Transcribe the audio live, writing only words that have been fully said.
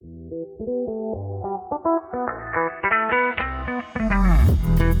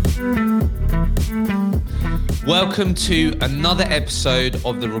Welcome to another episode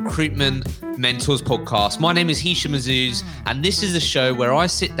of the Recruitment Mentors podcast. My name is Hisham Azuz, and this is a show where I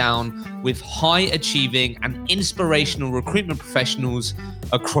sit down with high-achieving and inspirational recruitment professionals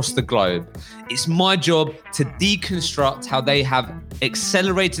across the globe. It's my job to deconstruct how they have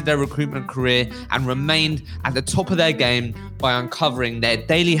accelerated their recruitment career and remained at the top of their game by uncovering their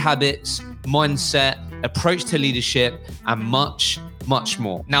daily habits, mindset, approach to leadership, and much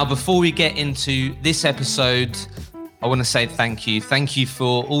more. Now, before we get into this episode, I want to say thank you. Thank you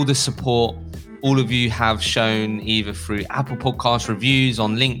for all the support all of you have shown, either through Apple Podcast reviews,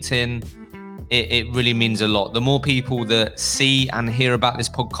 on LinkedIn. It really means a lot. The more people that see and hear about this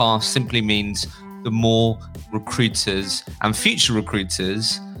podcast simply means the more recruiters and future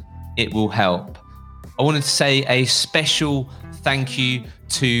recruiters it will help. I wanted to say a special thank you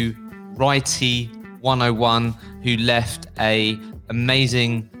to Righty101, who left an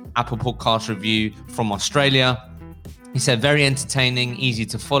amazing Apple Podcast review from Australia. He said, very entertaining, easy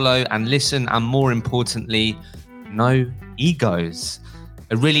to follow and listen, and more importantly, no egos.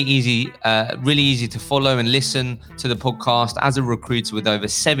 Really easy to follow and listen to the podcast. As a recruiter with over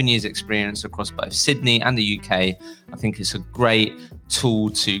 7 years experience across both Sydney and the UK, I think it's a great tool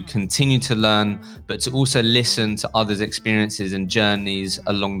to continue to learn, but to also listen to others' experiences and journeys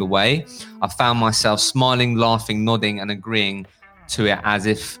along the way. I found myself smiling, laughing, nodding and agreeing to it as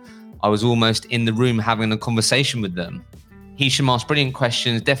if I was almost in the room having a conversation with them. Hisham asked brilliant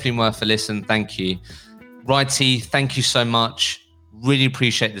questions, definitely worth a listen. Thank you. Righty, thank you so much. Really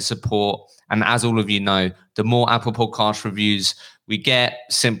appreciate the support. And as all of you know, the more Apple Podcast reviews we get,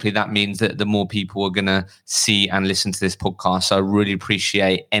 simply that means that the more people are going to see and listen to this podcast. So I really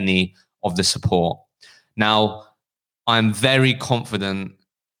appreciate any of the support. Now, I'm very confident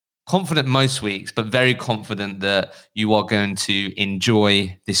most weeks, but very confident that you are going to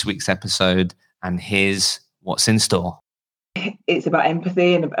enjoy this week's episode. And here's what's in store. It's about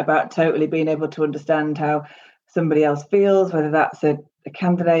empathy and about totally being able to understand how somebody else feels, whether that's a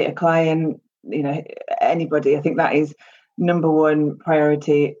candidate, a client, anybody. I think that is number one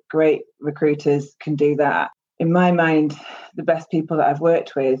priority. Great recruiters can do that. In my mind, the best people that I've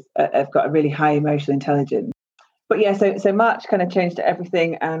worked with have got a really high emotional intelligence. But yeah, so March kind of changed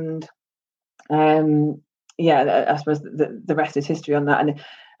everything, and I suppose the rest is history on that. And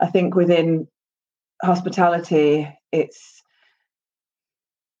I think within hospitality, it's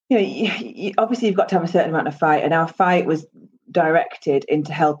obviously you've got to have a certain amount of fight, and our fight was directed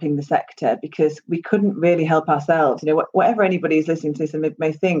into helping the sector because we couldn't really help ourselves. Whatever anybody is listening to this and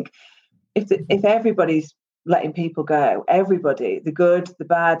may think, if everybody's letting people go, everybody, the good, the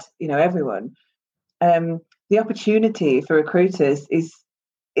bad, everyone. The opportunity for recruiters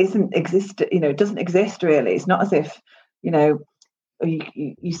doesn't exist really. It's not as if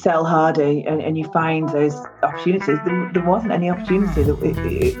you sell harder and you find those opportunities. There wasn't any opportunity.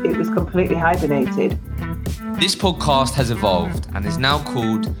 It was completely hibernated. This podcast has evolved and is now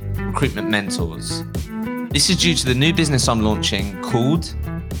called Recruitment Mentors. This is due to the new business I'm launching called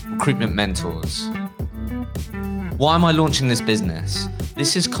Recruitment Mentors. Why am I launching this business?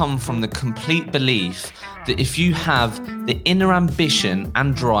 This has come from the complete belief that if you have the inner ambition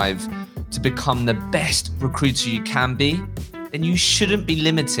and drive to become the best recruiter you can be, then you shouldn't be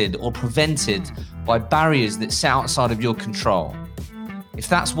limited or prevented by barriers that sit outside of your control. If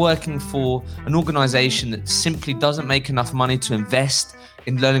that's working for an organization that simply doesn't make enough money to invest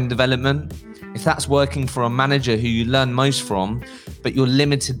in learning and development, if that's working for a manager who you learn most from, but you're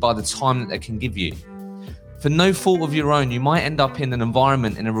limited by the time that they can give you, for no fault of your own, you might end up in an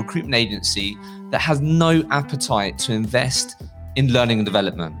environment in a recruitment agency that has no appetite to invest in learning and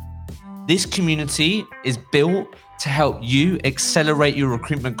development. This community is built to help you accelerate your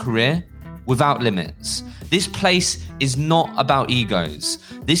recruitment career without limits. This place is not about egos.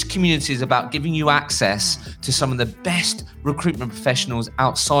 This community is about giving you access to some of the best recruitment professionals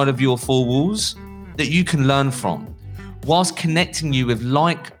outside of your four walls that you can learn from, whilst connecting you with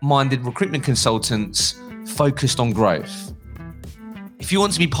like-minded recruitment consultants focused on growth. If you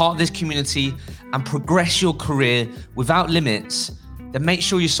want to be part of this community and progress your career without limits, then make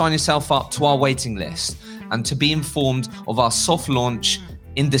sure you sign yourself up to our waiting list and to be informed of our soft launch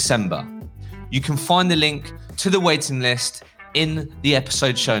in December. You can find the link to the waiting list in the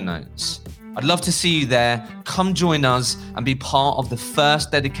episode show notes. I'd love to see you there. Come join us and be part of the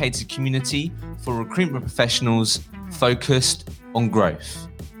first dedicated community for recruitment professionals focused on growth.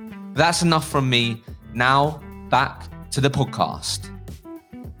 That's enough from me. Now, back to the podcast.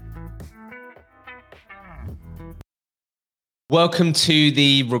 Welcome to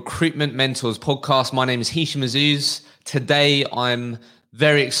the Recruitment Mentors podcast. My name is Hisham Azuz. Today, I'm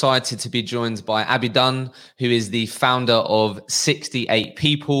very excited to be joined by Abi Dunn, who is the founder of 68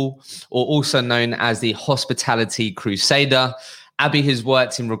 People, or also known as the Hospitality Crusader. Abi has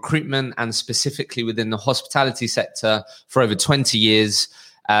worked in recruitment and specifically within the hospitality sector for over 20 years.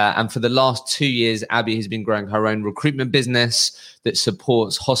 And for the last 2 years, Abi has been growing her own recruitment business that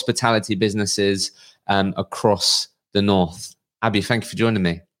supports hospitality businesses across the North. Abi, thank you for joining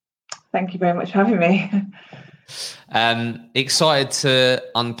me. Thank you very much for having me. Excited to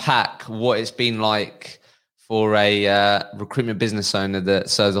unpack what it's been like for a recruitment business owner that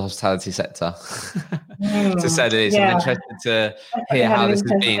serves the hospitality sector, to say the least. I'm interested to hear how this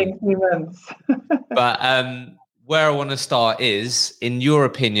has been. But where I want to start is, in your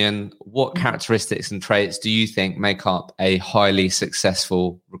opinion, what characteristics and traits do you think make up a highly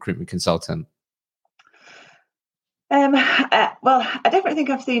successful recruitment consultant? Well, I definitely think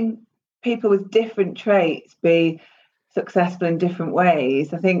I've seen people with different traits be successful in different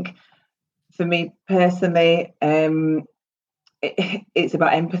ways. I think for me personally, it's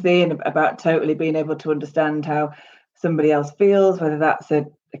about empathy and about totally being able to understand how somebody else feels, whether that's a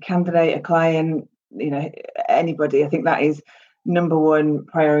candidate, a client, anybody. I think that is number one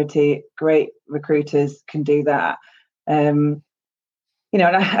priority. Great recruiters can do that. And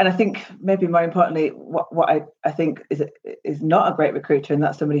I think maybe more importantly, what I think is not a great recruiter, and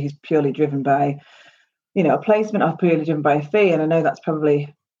that's somebody who's purely driven by, a placement or purely driven by a fee. And I know that's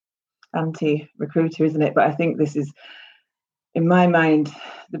probably anti-recruiter, isn't it? But I think this is, in my mind,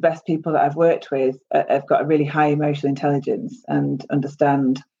 the best people that I've worked with have got a really high emotional intelligence and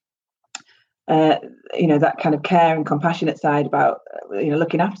understand, that kind of care and compassionate side about,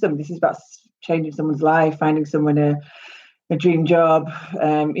 looking after them. This is about changing someone's life, finding someone a dream job,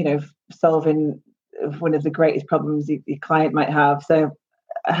 solving one of the greatest problems your client might have. So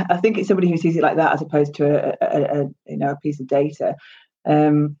I think it's somebody who sees it like that as opposed to a piece of data.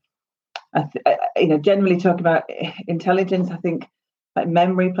 Generally talking about intelligence, I think like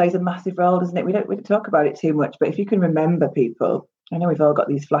memory plays a massive role, doesn't it? We don't talk about it too much, but if you can remember people, I know we've all got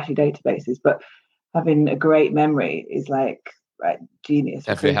these flashy databases, but having a great memory is like, right, genius.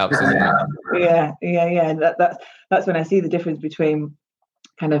 Definitely helps, doesn't it? Yeah. That's when I see the difference between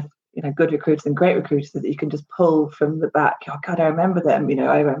kind of good recruiters and great recruiters, that you can just pull from the back. Oh God, I remember them.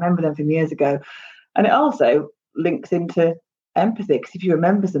 I remember them from years ago, and it also links into empathy, because if you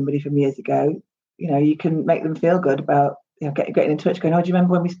remember somebody from years ago, you can make them feel good about getting in touch, going, oh, do you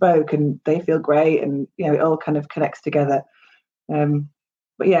remember when we spoke? And they feel great, and it all kind of connects together.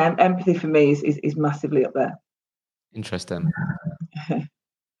 But yeah, empathy for me is massively up there. Interesting.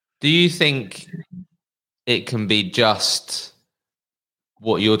 Do you think it can be just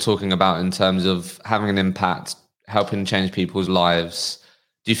what you're talking about in terms of having an impact, helping change people's lives?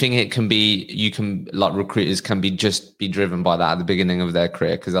 Do you think it can be, recruiters can be driven by that at the beginning of their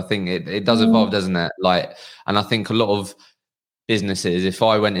career? Because I think it does evolve, doesn't it? And I think a lot of businesses, if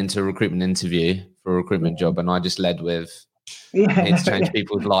I went into a recruitment interview for a recruitment job and I just led with, I'm here to change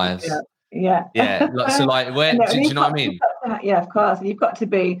people's lives. Yeah. So where do you know what I mean? Yeah, of course. And you've got to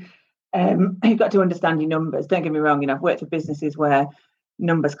be, you've got to understand your numbers. Don't get me wrong. I've worked for businesses where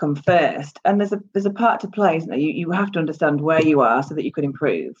numbers come first, and there's a part to play, isn't there? You have to understand where you are so that you can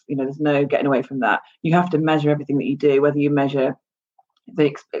improve. There's no getting away from that. You have to measure everything that you do, whether you measure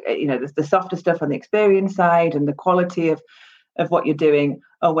the softer stuff on the experience side and the quality of what you're doing,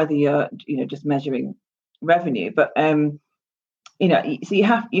 or whether you're just measuring revenue. But so you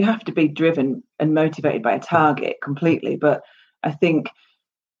have to be driven and motivated by a target completely. But I think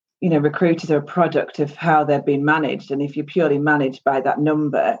recruiters are a product of how they're being managed, and if you're purely managed by that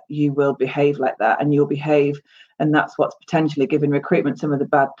number, you will behave like that, and you'll behave, and that's what's potentially given recruitment some of the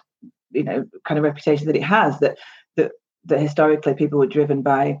bad kind of reputation that it has, that historically people were driven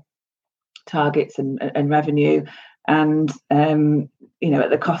by targets and revenue, and at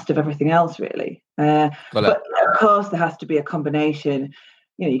the cost of everything else, really. But of course there has to be a combination.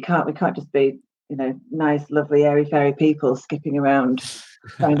 We can't just be nice, lovely, airy fairy people skipping around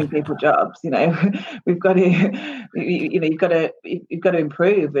finding people jobs. We've got to you've got to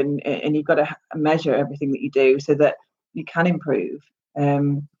improve, and you've got to measure everything that you do so that you can improve.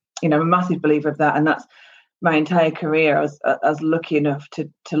 I'm a massive believer of that, and that's my entire career. I was lucky enough to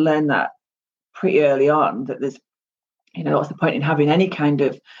learn that pretty early on, that there's what's the point in having any kind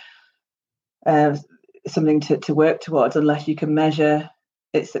of something to work towards unless you can measure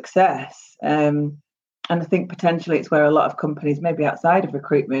its success. And I think potentially it's where a lot of companies, maybe outside of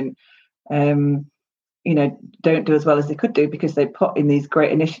recruitment, don't do as well as they could do, because they put in these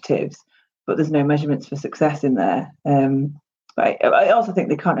great initiatives, but there's no measurements for success in there. But I also think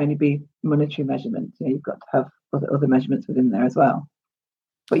they can't only be monetary measurements. You've got to have other measurements within there as well.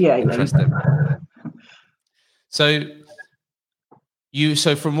 But yeah. Interesting. So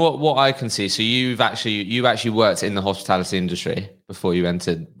from what I can see, so you actually worked in the hospitality industry before you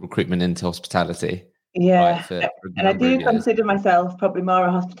entered recruitment into hospitality. Yeah, right, for and I do consider myself probably more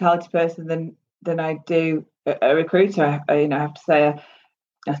a hospitality person than I do a recruiter. I have to say,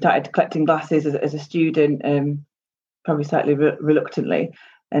 I started collecting glasses as a student, probably slightly reluctantly,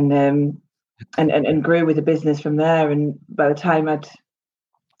 and grew with the business from there. And by the time I'd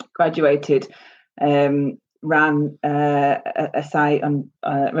graduated, ran a site on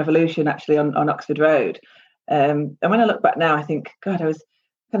Revolution, actually on Oxford Road. And when I look back now, I think, God, I was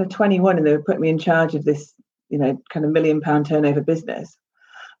kind of 21 and they were putting me in charge of this, kind of £1 million turnover business.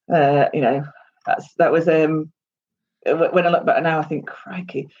 That was when I look back now, I think,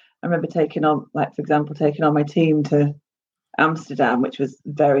 crikey, I remember taking on my team to Amsterdam, which was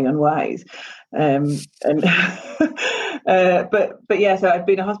very unwise. But yeah, so I've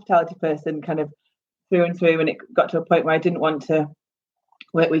been a hospitality person kind of through and through, and it got to a point where I didn't want to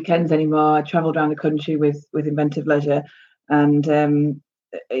work weekends anymore. I travelled around the country with Inventive Leisure, and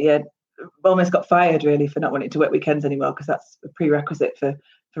almost got fired really for not wanting to work weekends anymore, because that's a prerequisite for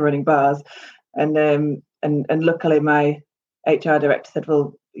running bars. And luckily my HR director said,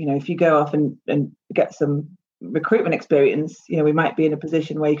 well, if you go off and get some recruitment experience, we might be in a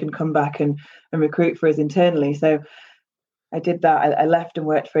position where you can come back and recruit for us internally. So I did that. I left and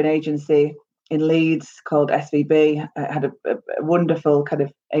worked for an agency in Leeds called SVB. I had a wonderful kind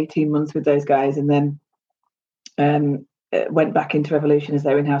of 18 months with those guys, and then went back into Revolution as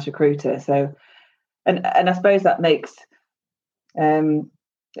their in-house recruiter. So, and I suppose that makes, I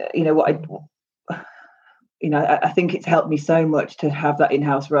think it's helped me so much to have that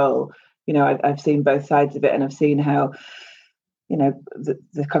in-house role. I've seen both sides of it, and I've seen how,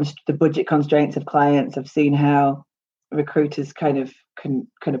 the budget constraints of clients. I've seen how recruiters kind of can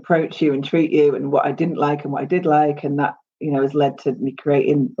approach you and treat you, and what I didn't like and what I did like, and that has led to me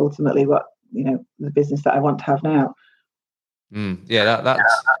creating ultimately what the business that I want to have now.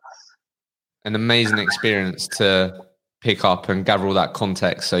 That's an amazing experience to pick up and gather all that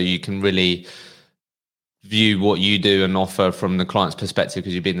context, so you can really view what you do and offer from the client's perspective,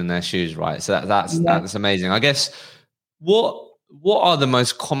 because you've been in their shoes, right? So that's amazing. I guess what are the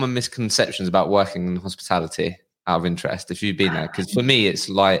most common misconceptions about working in hospitality, out of interest, if you've been there? Because for me, it's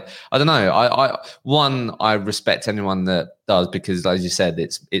like, I don't know. I respect anyone that does, because as you said,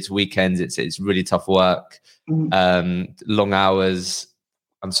 it's weekends, it's really tough work, long hours,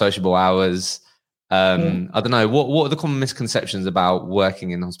 unsociable hours. I don't know. What are the common misconceptions about working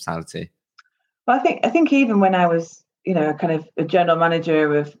in hospitality? Well, I think even when I was, kind of a general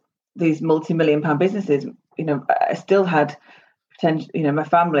manager of these multi-million-pound businesses, I still had potential. My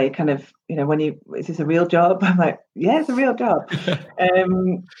family kind of, is this a real job? I'm like, yeah, it's a real job.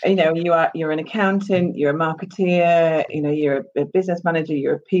 You're an accountant, you're a marketeer, you're a business manager,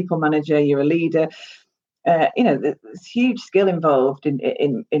 you're a people manager, you're a leader. There's huge skill involved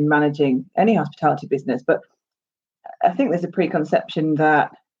in managing any hospitality business. But I think there's a preconception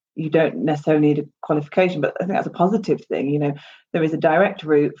that you don't necessarily need a qualification, but I think that's a positive thing. There is a direct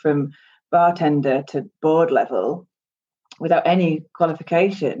route from bartender to board level without any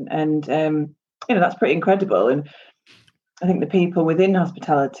qualification, and that's pretty incredible. And I think the people within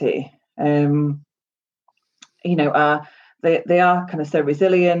hospitality, they are kind of so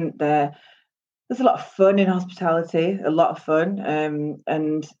resilient. There's a lot of fun in hospitality, a lot of fun.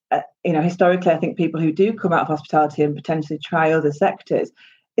 And historically, I think people who do come out of hospitality and potentially try other sectors,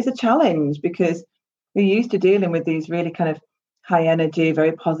 it's a challenge, because we're used to dealing with these really kind of high energy,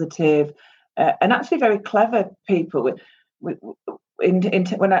 very positive, and actually very clever people.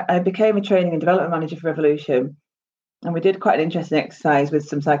 When I became a training and development manager for Revolution, and we did quite an interesting exercise with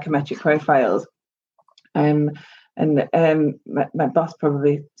some psychometric profiles. And my boss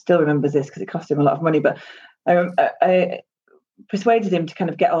probably still remembers this because it cost him a lot of money, but I persuaded him to kind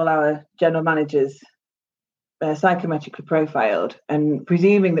of get all our general managers psychometrically profiled, and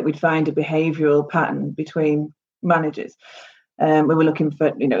presuming that we'd find a behavioural pattern between managers. We were looking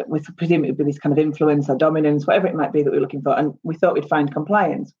for, we presume it would be this kind of influence or dominance, whatever it might be that we were looking for, and we thought we'd find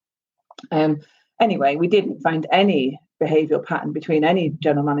compliance. Anyway, we didn't find any behavioural pattern between any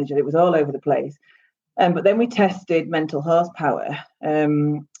general manager. It was all over the place. But then we tested mental horsepower,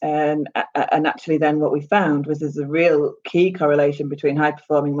 and actually then what we found was there's a real key correlation between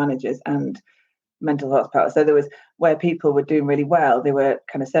high-performing managers and mental horsepower. So there was, where people were doing really well, they were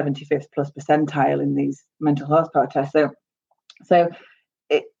kind of 75th plus percentile in these mental horsepower tests. So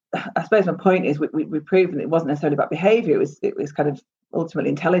I suppose my point is we've proven it wasn't necessarily about behaviour. It was kind of ultimately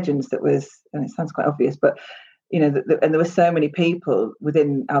intelligence that was, and it sounds quite obvious, but and there were so many people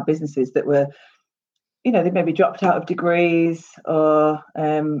within our businesses that were, they maybe dropped out of degrees or,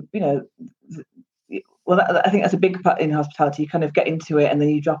 I think that's a big part in hospitality. You kind of get into it and then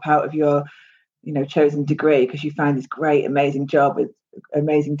you drop out of your, chosen degree because you find this great, amazing job with an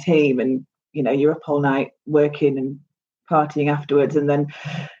amazing team, and you're up all night working and partying afterwards, and then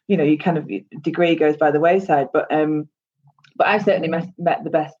you kind of, degree goes by the wayside. But I've certainly met the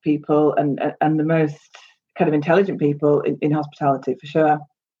best people and the most kind of intelligent people in hospitality, for sure.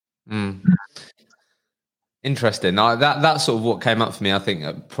 Interesting. That's sort of what came up for me. I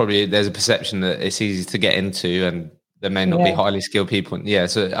think probably there's a perception that it's easy to get into and there may not be highly skilled people. Yeah.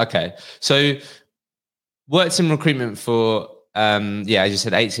 So, okay. So worked in recruitment for, as you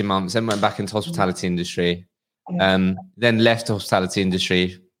said, 18 months, then went back into hospitality industry, then left the hospitality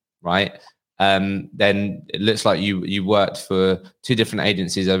industry, right? Then it looks like you worked for 2 different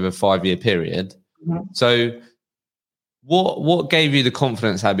agencies over a 5-year period. Mm-hmm. So what gave you the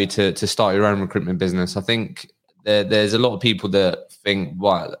confidence, Abi, to start your own recruitment business? I think there's a lot of people that think,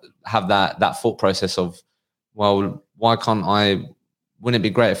 have that thought process of, well, why can't I? Wouldn't it be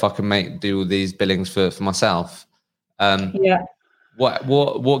great if I could do all these billings for myself? What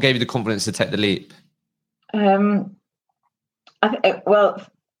gave you the confidence to take the leap? I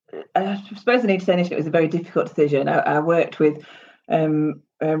suppose I need to say initially it was a very difficult decision. I worked with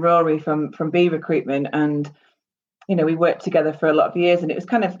Rory from B Recruitment, and we worked together for a lot of years, and it was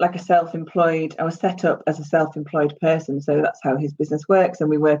kind of like I was set up as a self-employed person, so that's how his business works,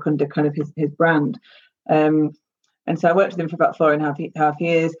 and we work under kind of his brand. And so I worked with him for about 4.5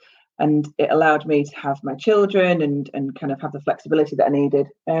 years, and it allowed me to have my children and kind of have the flexibility that I needed.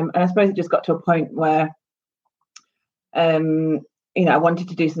 And I suppose it just got to a point where, I wanted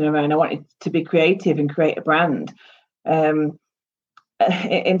to do something of my own. I wanted to be creative and create a brand. In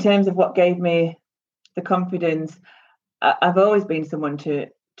terms of what gave me the confidence, I've always been someone to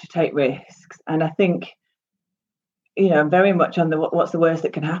take risks, and I think, I'm very much on what's the worst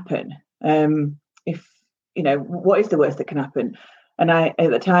that can happen. What is the worst that can happen? And at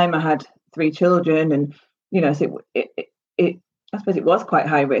the time I had 3 children, and so I suppose it was quite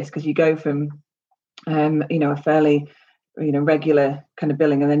high risk, because you go from a fairly regular kind of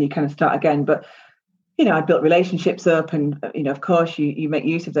billing, and then you kind of start again. But I built relationships up, and of course you make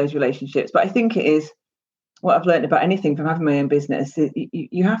use of those relationships. But I think it is what I've learned about anything from having my own business.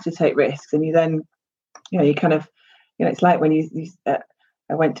 You have to take risks, and you then you kind of it's like when I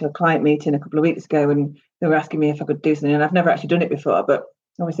went to a client meeting a couple of weeks ago, and they were asking me if I could do something, and I've never actually done it before, but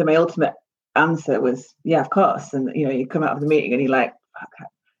obviously my ultimate answer was, yeah, of course. And you come out of the meeting and you're like,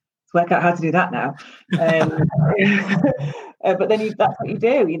 let's work out how to do that now. But then that's what you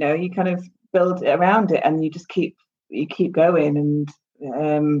do. You kind of build around it, and you just keep going. And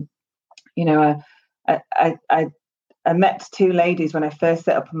I met 2 ladies when I first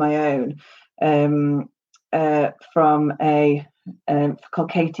set up on my own, from a called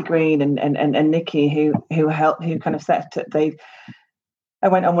Katie Green and Nikki, who kind of set it. I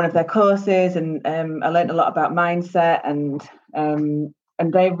went on one of their courses, and I learned a lot about mindset, and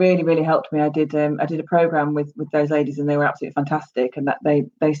they really, really helped me. I did a program with those ladies, and they were absolutely fantastic, and that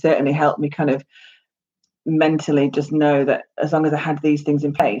they certainly helped me kind of mentally just know that as long as I had these things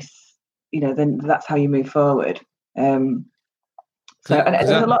in place, then that's how you move forward. And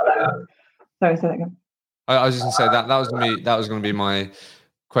there's a lot of that. Sorry, say that again. I was just going to say that was going to be my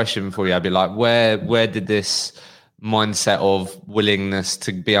question for you. I'd be like, where did this mindset of willingness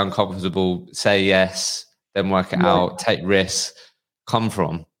to be uncomfortable, say yes, then work it out, take risks, come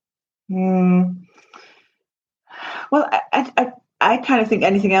from? Well, I kind of think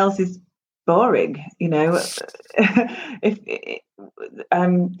anything else is boring.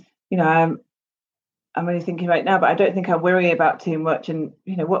 I'm only thinking right now, but I don't think I worry about too much. And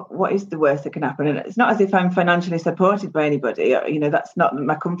what is the worst that can happen? And it's not as if I'm financially supported by anybody. That's not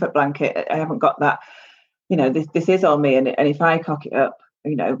my comfort blanket. I haven't got that. This is all me. And if I cock it up,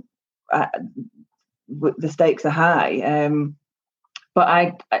 the stakes are high. But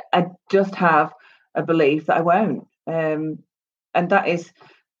I just have a belief that I won't. And that is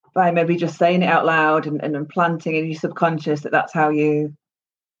by maybe just saying it out loud and planting in your subconscious that that's how you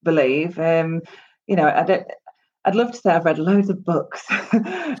believe. I'd love to say I've read loads of books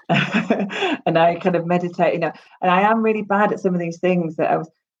and I kind of meditate, and I am really bad at some of these things.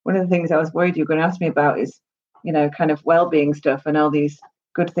 One of the things I was worried you were going to ask me about is, kind of well-being stuff and all these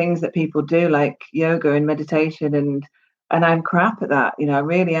good things that people do, like yoga and meditation, and I'm crap at that. I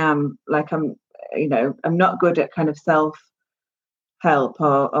really am. Like I'm not good at kind of help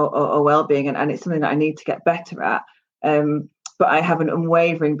or well-being, and it's something that I need to get better at. But I have an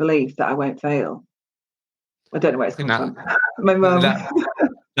unwavering belief that I won't fail. I don't know where it's come from. My mum.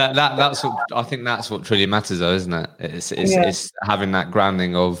 That's what I think. That's what truly matters, though, isn't it? It's having that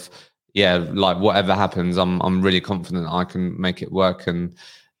grounding of, like whatever happens, I'm really confident I can make it work. And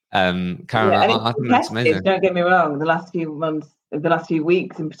Karen, I think that's amazing. Don't get me wrong. The last few months, the last few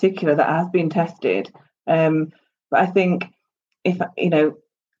weeks in particular, that has been tested. But I think if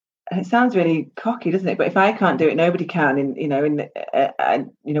it sounds really cocky, doesn't it? But if I can't do it, nobody can.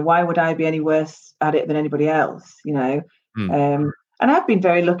 Why would I be any worse at it than anybody else? And I've been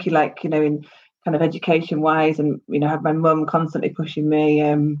very lucky, like in kind of education wise, and have my mum constantly pushing me.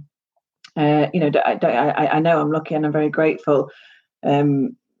 I know I'm lucky, and I'm very grateful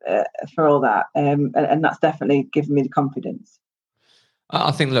for all that. And that's definitely given me the confidence.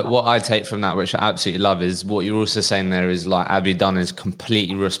 I think, look, what I take from that, which I absolutely love, is what you're also saying there is like Abi Dunn is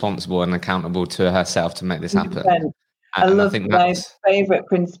completely responsible and accountable to herself to make this happen. 100%. I think my favourite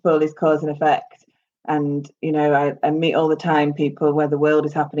principle is cause and effect. And, I meet all the time people where the world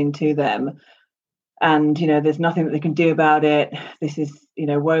is happening to them. And, there's nothing that they can do about it. This is,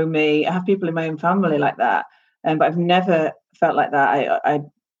 woe me. I have people in my own family like that. But I've never felt like that. I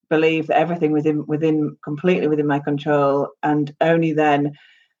believe that everything was completely within my control, and only then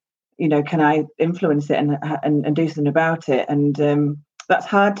can I influence it and do something about it. And that's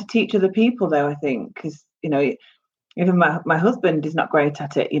hard to teach other people, though, I think, because even my husband is not great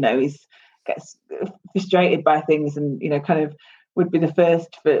at it. He gets frustrated by things and kind of would be the first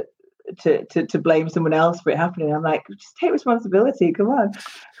to blame someone else for it happening. I'm like, just take responsibility, come on.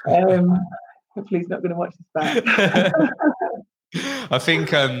 Hopefully he's not going to watch this back. I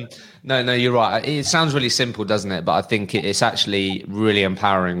think no, you're right. It sounds really simple, doesn't it? But I think it's actually really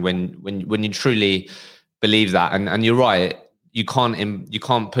empowering when you truly believe that. And you're right. You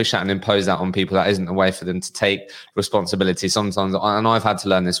can't push that and impose that on people. That isn't a way for them to take responsibility. Sometimes, and I've had to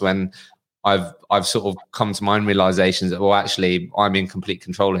learn this when I've sort of come to my own realizations that, well, actually, I'm in complete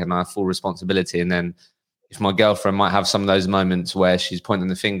control here and I have full responsibility. And then if my girlfriend might have some of those moments where she's pointing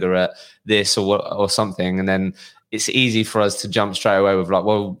the finger at this or something, and then it's easy for us to jump straight away with like,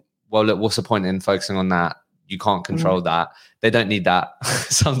 well, look, what's the point in focusing on that? You can't control that. They don't need that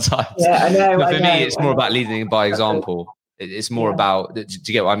sometimes. Yeah, I know. But for me, it's more about leading by example. It's more about, do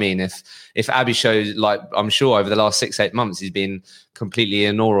you get what I mean? If Abi shows, like, I'm sure over the last 6-8 months, he's been completely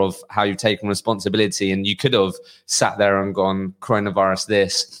in awe of how you've taken responsibility, and you could have sat there and gone, coronavirus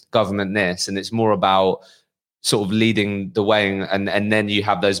this, government this, and it's more about sort of leading the way, and then you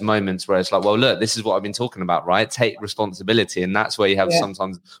have those moments where it's like, well, look, this is what I've been talking about, right? Take responsibility. And that's where you have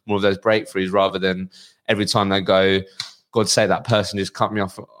sometimes more of those breakthroughs, rather than every time they go, God say that person just cut me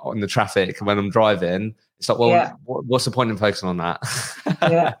off on the traffic when I'm driving. It's like, well, what's the point in focusing on that?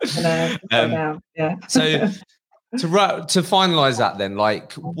 So to finalize that then,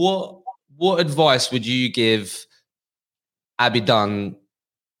 like, what advice would you give Abi Dunn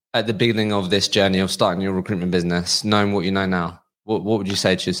at the beginning of this journey of starting your recruitment business, knowing what you know now? What would you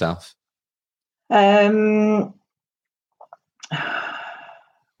say to yourself? What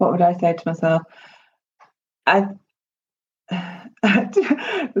would I say to myself?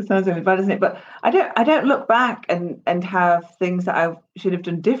 This sounds really bad, isn't it? But I don't look back and have things that I should have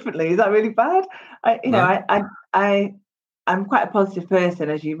done differently. Is that really bad? I'm quite a positive person,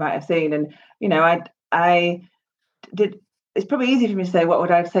 as you might have seen, and I did. It's probably easy for me to say what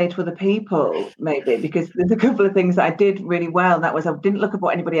would I say to other people, maybe, because there's a couple of things that I did really well, and that was I didn't look at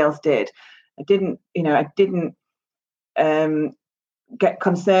what anybody else did. I didn't get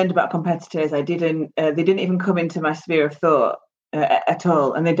concerned about competitors. I didn't. They didn't even come into my sphere of thought at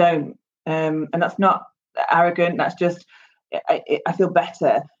all, and they don't. And that's not arrogant. That's just I feel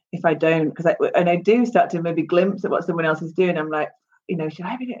better if I don't, because I do start to maybe glimpse at what someone else is doing. I'm like, should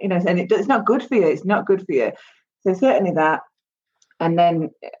I be? And it's not good for you. It's not good for you. So certainly that. And then,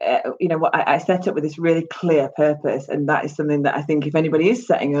 what I set up with this really clear purpose, and that is something that I think if anybody is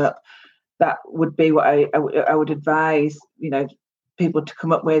setting up, that would be what I would advise, people to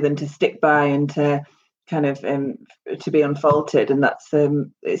come up with and to stick by and to kind of to be unfaltered. And that's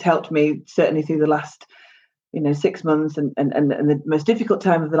it's helped me certainly through the last 6 months and the most difficult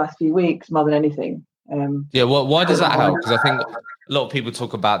time of the last few weeks more than anything. Why does that help? Because I think a lot of people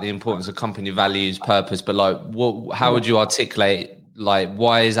talk about the importance of company values, purpose, but like, how would you articulate, like,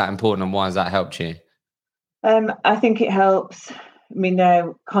 why is that important and why has that helped you? I think it helps me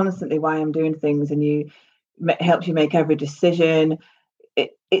know constantly why I'm doing things, and helps you make every decision.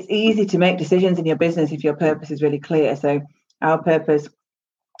 It's easy to make decisions in your business if your purpose is really clear. So our purpose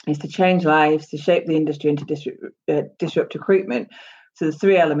is to change lives, to shape the industry, and to disrupt recruitment. So there's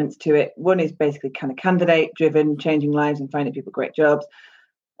three elements to it. One is basically kind of candidate driven, changing lives and finding people great jobs.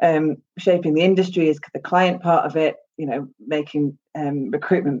 Shaping the industry is the client part of it, making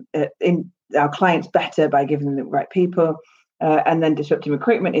recruitment in our clients better by giving them the right people. And then disrupting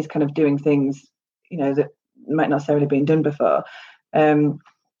recruitment is kind of doing things, that might not necessarily been done before. And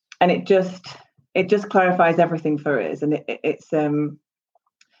it just clarifies everything for us. And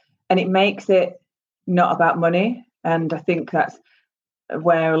it makes it not about money. And I think that's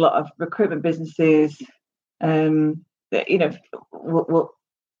where a lot of recruitment businesses, will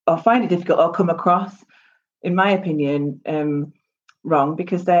or find it difficult or come across, in my opinion, wrong,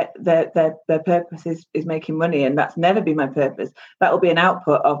 because their purpose is making money, and that's never been my purpose. That will be an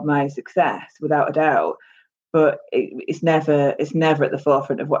output of my success, without a doubt, but it's never at the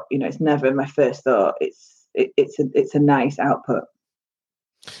forefront of what it's never my first thought. It's a nice output.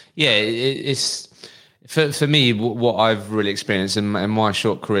 Yeah, it's for me, what I've really experienced in my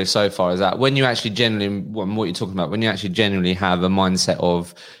short career so far is that when you actually genuinely, what you're talking about, when you actually genuinely have a mindset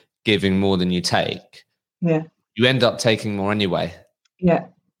of giving more than you take, you end up taking more anyway.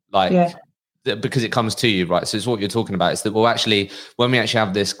 Because it comes to you, right? So it's what you're talking about. It's that, well, actually, when we actually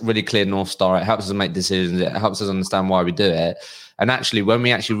have this really clear North Star, it helps us make decisions. It helps us understand why we do it. And actually, when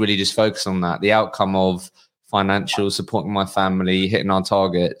we actually really just focus on that, the outcome of financial, supporting my family, hitting our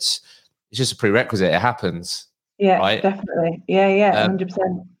targets, it's just a prerequisite. It happens. Yeah, right? Definitely. Yeah,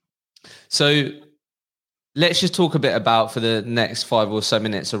 100%. So let's just talk a bit about, for the next 5 or so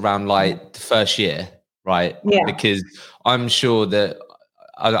minutes, around like the first year, right? Yeah. Because I'm sure that,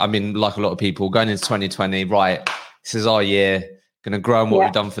 I mean, like a lot of people going into 2020, right, this is our year, going to grow on what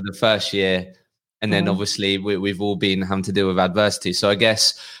we've done for the first year. And then obviously we've all been having to deal with adversity. So I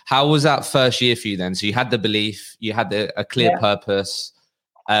guess, how was that first year for you then? So you had the belief, you had a clear purpose.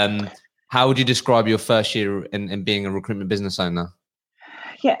 How would you describe your first year in being a recruitment business owner?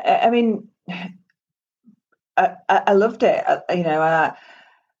 Yeah, I mean, I loved it. I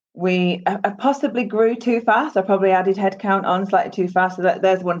possibly grew too fast. I probably added headcount on slightly too fast. So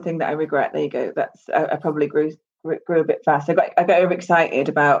there's one thing that I regret. There you go. I probably grew a bit fast. I got overexcited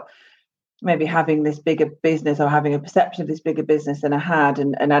about maybe having this bigger business, or having a perception of this bigger business than I had,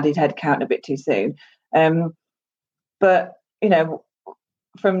 and added headcount a bit too soon. But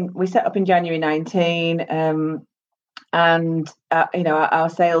we set up in January 19, and our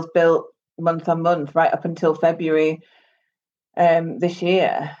sales built month on month right up until February this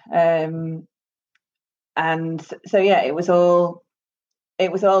year. And so it was all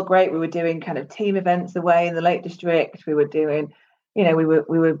great. We were doing kind of team events away in the Lake District. We were doing, we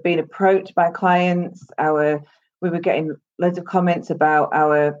were being approached by clients. We were getting loads of comments about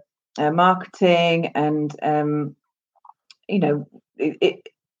our marketing, and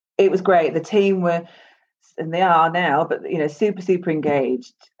it was great. The team were, and they are now, but super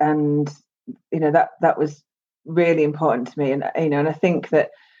engaged, and that was really important to me. And and I think that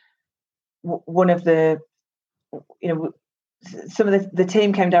one of the some of the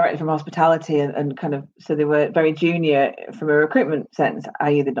team came directly from hospitality, and kind of, so they were very junior from a recruitment sense,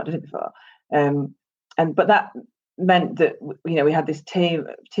 i.e. they'd not done it before, but that meant that we had this team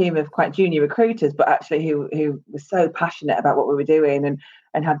of quite junior recruiters, but actually who was so passionate about what we were doing,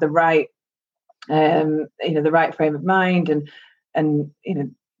 and had the right the right frame of mind, and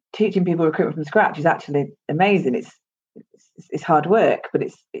teaching people recruitment from scratch is actually amazing. It's hard work, but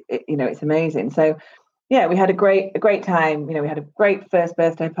it's amazing. So we had a great time. We had a great first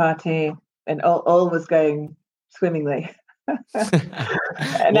birthday party, and all was going swimmingly.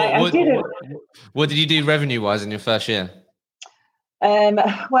 And what did you do revenue wise in your first year?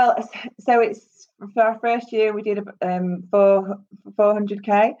 Well, so it's for our first year we did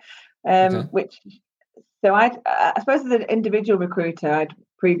 400k, which, so I suppose as an individual recruiter, I'd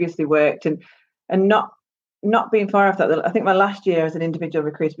previously worked, and not being far off that. I think my last year as an individual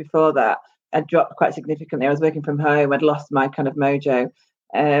recruiter before that, I'd dropped quite significantly. I was working from home. I'd lost my kind of mojo.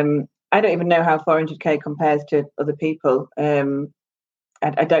 I don't even know how 400k compares to other people. I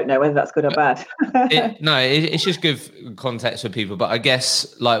don't know whether that's good or bad. It's just good context for people. But I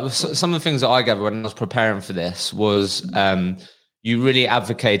guess, like, some of the things that I gathered when I was preparing for this was you really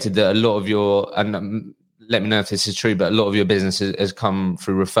advocated that a lot of your, and let me know if this is true, but a lot of your business has come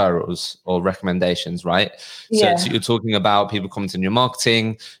through referrals or recommendations, right? So you're talking about people commenting on your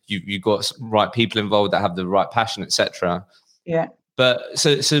marketing. You got some right people involved that have the right passion, etc. Yeah. But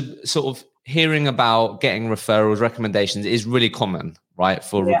so sort of hearing about getting referrals, recommendations is really common, right,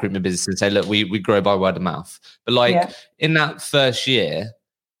 for recruitment businesses. Say, look, we grow by word of mouth. But in that first year,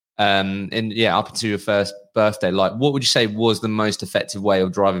 up until your first birthday, like what would you say was the most effective way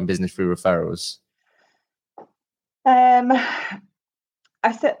of driving business through referrals?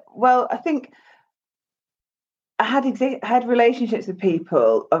 I think I had relationships with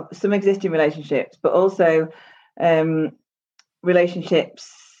people, some existing relationships, but also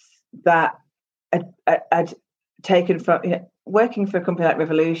relationships that I'd taken from, working for a company like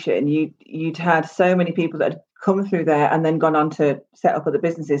Revolution. You'd had so many people that had come through there and then gone on to set up other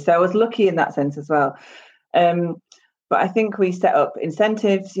businesses. So I was lucky in that sense as well. But I think we set up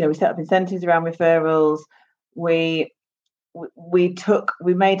incentives. We set up incentives around referrals. We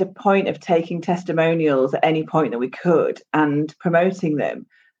made a point of taking testimonials at any point that we could and promoting them.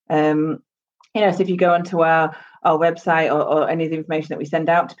 So if you go onto our website or any of the information that we send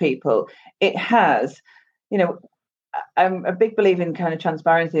out to people, it has, I'm a big believer in kind of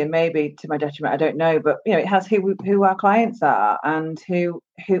transparency, and maybe to my detriment, I don't know, but it has who our clients are and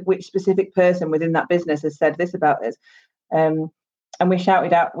which specific person within that business has said this about us, and we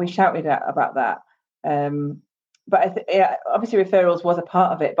shouted out about that. But obviously referrals was a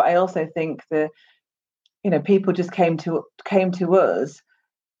part of it, but I also think that people just came to us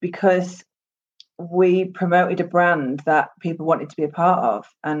because we promoted a brand that people wanted to be a part of,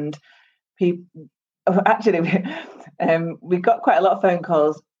 and people actually we got quite a lot of phone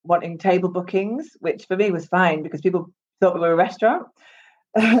calls wanting table bookings, which for me was fine because people thought we were a restaurant.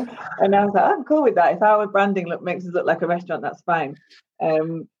 And I was like, I'm cool with that. If our branding makes us look like a restaurant, that's fine.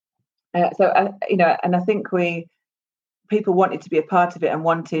 And I think people wanted to be a part of it and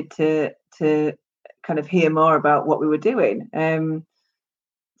wanted to kind of hear more about what we were doing. And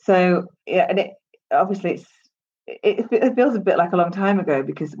it obviously it feels a bit like a long time ago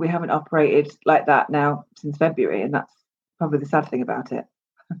because we haven't operated like that now since February, and that's probably the sad thing about it.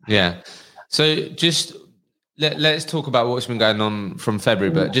 Yeah. So just let's talk about what's been going on from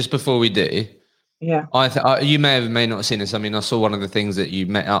February, but just before we do, yeah, you may not have seen this. I mean, I saw one of the things that you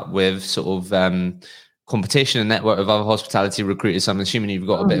met up with, sort of competition and network of other hospitality recruiters. So I'm assuming you've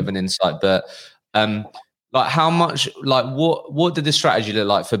got a bit of an insight, but like how much, like what did the strategy look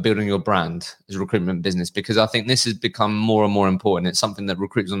like for building your brand as a recruitment business? Because I think this has become more and more important. It's something that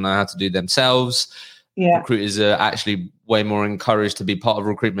recruiters don't know how to do themselves. Yeah. Recruiters are actually way more encouraged to be part of a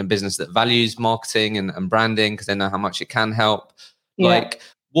recruitment business that values marketing and branding because they know how much it can help. Yeah. Like,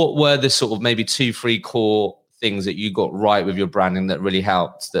 what were the sort of maybe 2-3 core things that you got right with your branding that really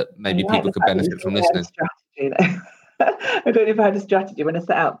helped that maybe people could benefit from listening? I don't know if I had a strategy when I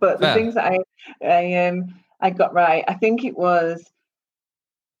set out, but the things that I got right, I think it was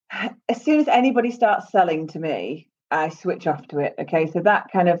as soon as anybody starts selling to me, I switch off to it. Okay, so that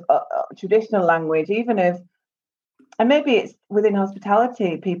kind of traditional language, even if, and maybe it's within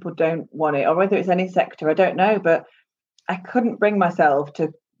hospitality, people don't want it, or whether it's any sector, I don't know, but I couldn't bring myself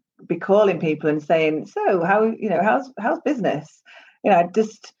to be calling people and saying, so how's business?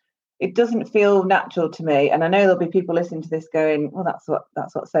 It doesn't feel natural to me. And I know there'll be people listening to this going, well, that's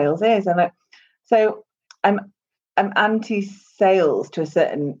what sales is. And so I'm anti-sales to a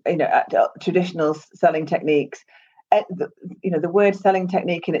certain, traditional selling techniques. The word selling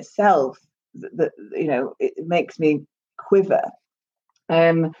technique in itself, it makes me quiver.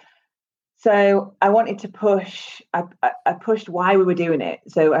 So I wanted to push. I pushed why we were doing it.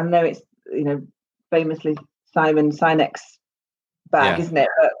 So I know it's famously Simon Sinek's bag, isn't it?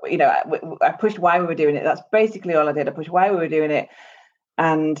 But I pushed why we were doing it. That's basically all I did. I pushed why we were doing it,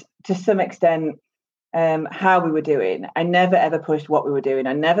 and to some extent, how we were doing. I never ever pushed what we were doing.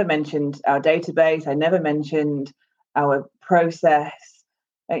 I never mentioned our database. I never mentioned our process.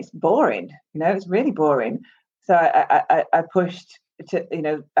 It's boring. It's really boring. So I pushed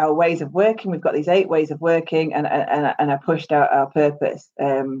to our ways of working. We've got these 8 ways of working, and I pushed out our purpose.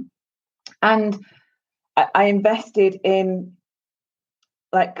 And I invested in,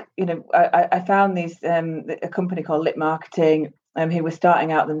 I found a company called Lit Marketing, who were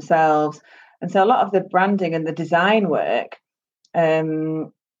starting out themselves, and so a lot of the branding and the design work,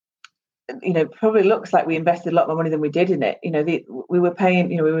 probably looks like we invested a lot more money than we did in it. We were paying,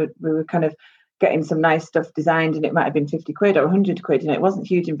 we were kind of getting some nice stuff designed, and it might have been 50 quid or 100 quid. It wasn't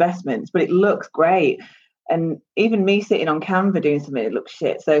huge investments, but it looks great. And even me sitting on Canva doing something, it looks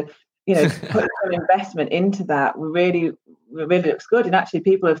shit. So, putting some investment into that really looks good. And actually,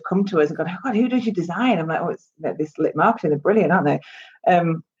 people have come to us and gone, "Oh God, who does your design?" I'm like, "Oh, it's this Lit Marketing. They're brilliant, aren't they?"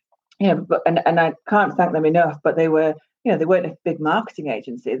 But and I can't thank them enough. But they were, they weren't a big marketing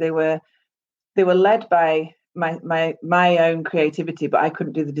agency. They were led by my own creativity, but I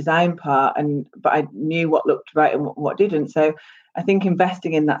couldn't do the design part, but I knew what looked right and what didn't. So I think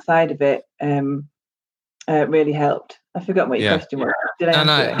investing in that side of it, and really helped. I forgot what your question was. Did I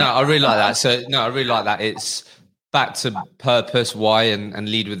answer it? No, I really like that. I really like that. It's back to purpose, why, and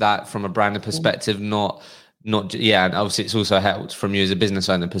lead with that from a branding perspective, not, and obviously it's also helped from you as a business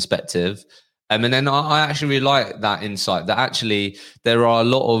owner perspective. And then I actually really like that insight that actually there are a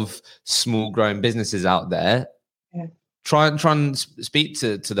lot of small growing businesses out there. Yeah. Try and speak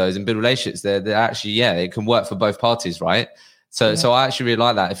to those and build relationships. They're actually, it can work for both parties, right? So I actually really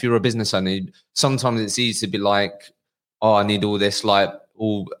like that. If you're a business owner, sometimes it's easy to be like, oh, I need all this, like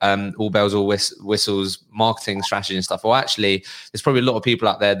all bells, all whistles, marketing strategy and stuff. Well, actually, there's probably a lot of people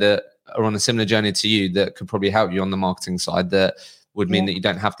out there that are on a similar journey to you that could probably help you on the marketing side that would mean that you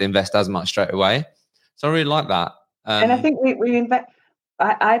don't have to invest as much straight away. So I really like that. And I think we invest.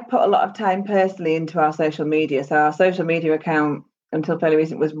 I put a lot of time personally into our social media. So our social media account, until fairly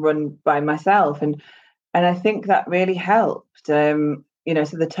recent, was run by myself, and I think that really helped. So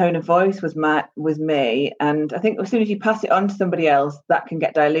the tone of voice was me, and I think as soon as you pass it on to somebody else, that can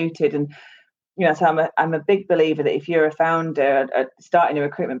get diluted. And so I'm a big believer that if you're a founder starting a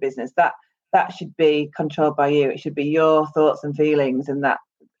recruitment business, that should be controlled by you. It should be your thoughts and feelings, and that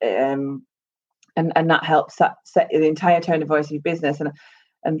and that helps set the entire tone of voice of your business,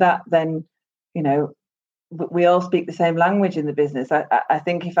 and that then we all speak the same language in the business. I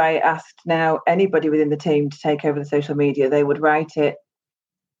think if I asked now anybody within the team to take over the social media, they would write it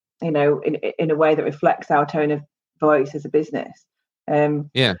in a way that reflects our tone of voice as a business. But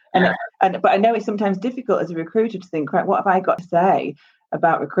I know it's sometimes difficult as a recruiter to think, right, what have I got to say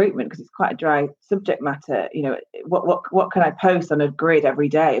about recruitment, because it's quite a dry subject matter. What can I post on a grid every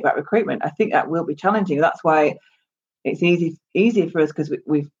day about recruitment? I think that will be challenging. That's why it's easier for us, because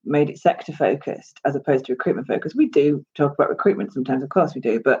we've made it sector focused as opposed to recruitment focused. We do talk about recruitment sometimes, of course we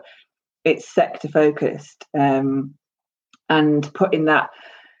do, but it's sector focused, and putting that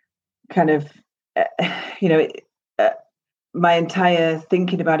kind of my entire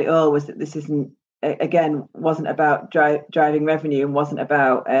thinking about it all was that this wasn't about driving revenue, and wasn't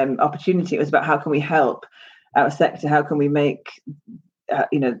about opportunity. It was about how can we help our sector, how can we make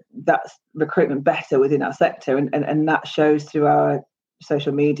that recruitment better within our sector, and that shows through our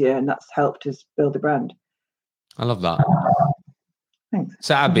social media, and that's helped us build the brand. I love that. Thanks.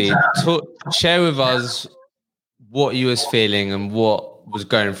 So Abi, share with us what you was feeling and what was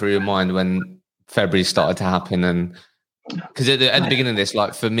going through your mind when February started to happen. And because at the beginning of this,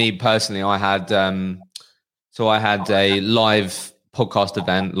 like for me personally, I had a live podcast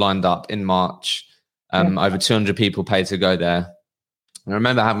event lined up in March. Over 200 people paid to go there. And I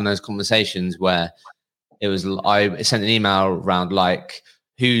remember having those conversations where it was, I sent an email around like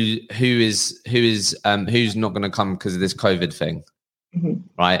who's not going to come because of this COVID thing,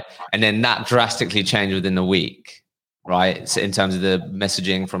 right? And then that drastically changed within a week, right? So in terms of the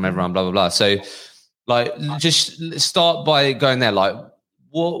messaging from everyone, blah blah blah. So, like, just start by going there. Like,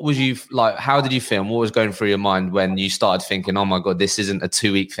 what was you like? How did you feel? What was going through your mind when you started thinking, "Oh my god, this isn't a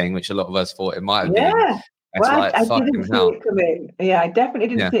 2-week thing," which a lot of us thought it might have been. Well, like, I didn't see it coming. Yeah, I definitely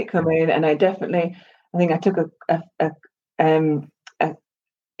didn't see it coming, and I think I took it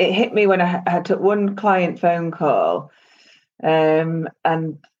hit me when I took one client phone call, and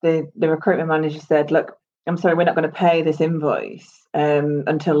the recruitment manager said, "Look, I'm sorry, we're not going to pay this invoice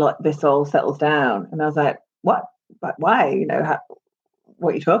until this all settles down." And I was like, "What? Why?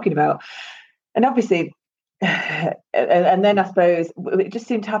 What are you talking about?" And obviously, and then I suppose it just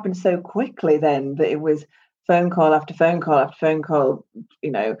seemed to happen so quickly then that it was phone call after phone call after phone call,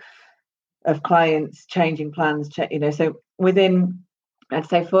 of clients changing plans, so within, I'd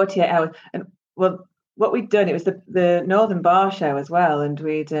say 48 hours. And well, what we'd done, it was the Northern Bar Show as well, and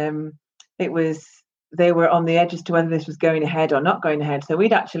they were on the edge as to whether this was going ahead or not going ahead. So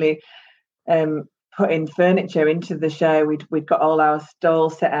we'd actually put in furniture into the show. We'd got all our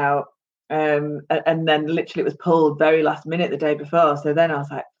stalls set out, and then literally it was pulled very last minute the day before. So then I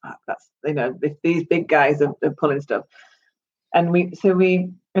was like, that's, if these big guys are pulling stuff. And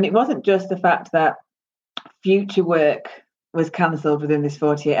it wasn't just the fact that future work was cancelled within this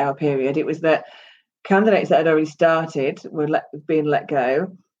 48-hour period. It was that candidates that had already started were being let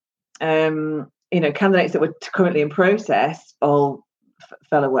go. Candidates that were currently in process all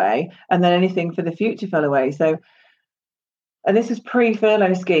fell away, and then anything for the future fell away. So, and this was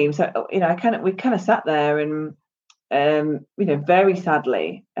pre-furlough scheme. So, we kind of sat there and, very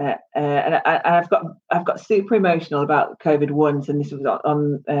sadly, and I've got super emotional about COVID once, and this was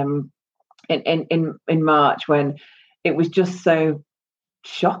on in March, when it was just so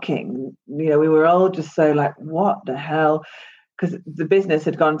shocking. We were all just so like, what the hell? Because the business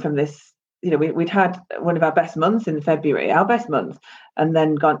had gone from this, we'd had one of our best months in February, our best month, and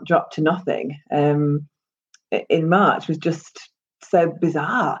then dropped to nothing. in March was just so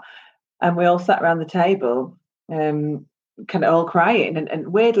bizarre. And we all sat around the table, kind of all crying.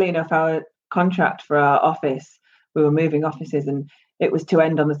 And weirdly enough, our contract for our office, we were moving offices, and it was to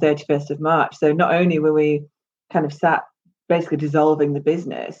end on the 31st of March. So not only were we kind of sat basically dissolving the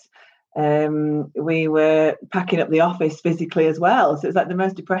business, we were packing up the office physically as well. So it was like the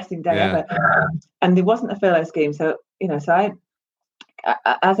most depressing day ever. And there wasn't a furlough scheme. So, so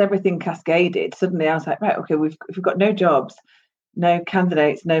as everything cascaded, suddenly I was like, right, okay, we've got no jobs, no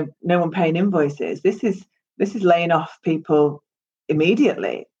candidates, no one paying invoices. This is laying off people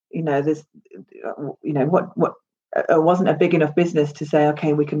immediately. There's, what wasn't a big enough business to say,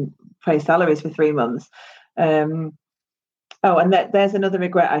 okay, we can pay salaries for 3 months. And there's another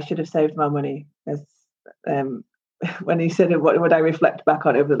regret. I should have saved my money. When you said what would I reflect back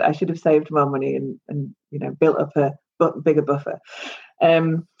on it, I should have saved more money and built up a bigger buffer.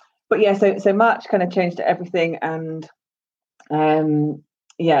 But yeah, so March kind of changed everything, and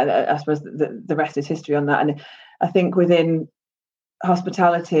I suppose the rest is history on that. And I think within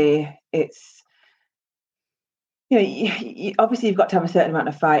hospitality, it's obviously you've got to have a certain amount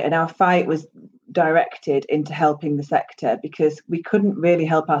of fight, and our fight was directed into helping the sector because we couldn't really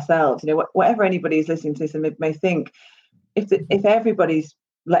help ourselves. Whatever anybody's listening to this and may think, if everybody's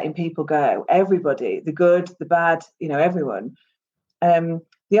letting people go, everybody, the good, the bad, everyone,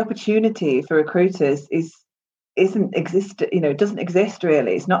 the opportunity for recruiters doesn't exist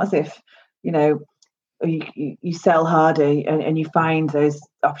really. It's not as if you sell harder and you find those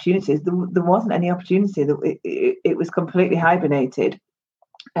opportunities. There wasn't any opportunity. It was completely hibernated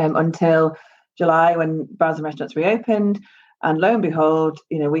until July, when bars and restaurants reopened, and lo and behold,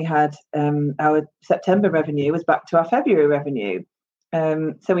 we had our September revenue was back to our February revenue.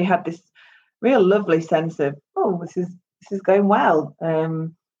 So we had this real lovely sense of, this is going well,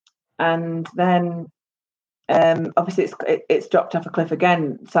 and then obviously it's dropped off a cliff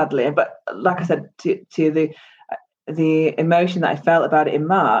again, sadly. But like I said, to the emotion that I felt about it in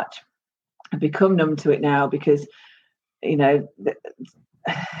March, I've become numb to it now because I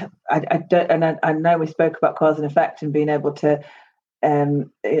don't, and I know we spoke about cause and effect and being able to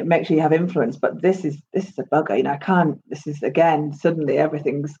make sure you have influence, but this is a bugger. I can't. This is again suddenly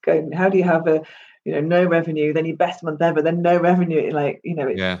everything's going. How do you have no revenue, then your best month ever, then no revenue? It's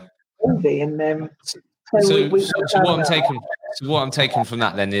crazy. And so what I'm taking from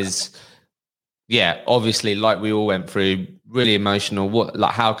that then is, obviously, like we all went through, really emotional.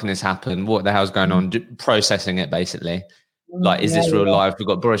 How can this happen? What the hell's going on? Processing it basically. Is this real life? We've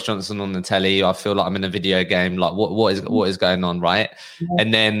got Boris Johnson on the telly. I feel like I'm in a video game. What is going on, right?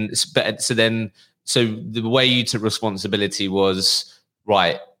 And then, so the way you took responsibility was,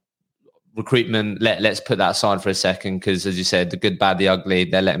 right, recruitment, let's put that aside for a second, because as you said, the good, bad, the ugly,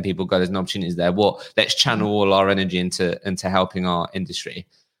 they're letting people go. There's no opportunities there. Let's channel all our energy into helping our industry.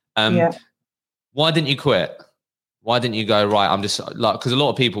 Why didn't you quit? Why didn't you go, right, I'm just because a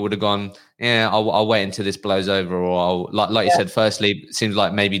lot of people would have gone, I'll wait until this blows over, or I'll like you said, firstly, it seems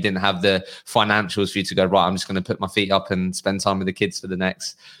like maybe you didn't have the financials for you to go, right, I'm just going to put my feet up and spend time with the kids for the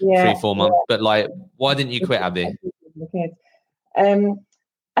next 3-4 months. But why didn't you quit, Abi?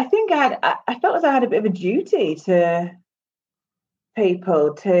 I think I felt as I had a bit of a duty to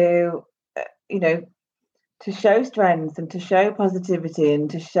people to to show strength and to show positivity and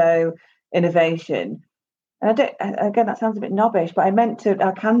to show innovation. And again, that sounds a bit knobbish, but I meant to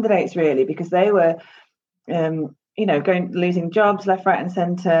our candidates really, because they were, losing jobs left, right, and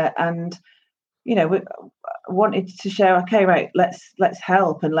centre, and we wanted to show, okay, right, let's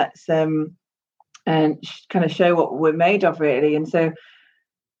help and let's and kind of show what we're made of really. And so,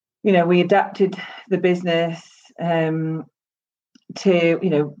 we adapted the business to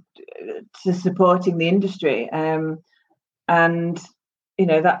supporting the industry, and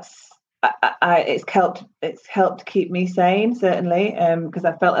that's. It's helped keep me sane, certainly, because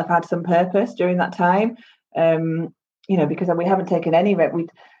I felt I've had some purpose during that time. Because we haven't taken any. We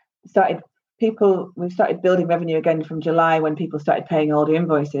started building revenue again from July, when people started paying all the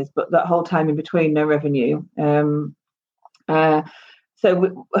invoices, but that whole time in between, no revenue. So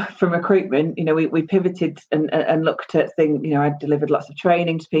from recruitment, we pivoted and looked at things. I delivered lots of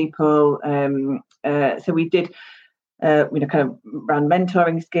training to people. So we did. Kind of ran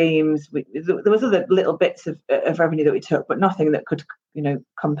mentoring schemes. There was other little bits of revenue that we took, but nothing that could,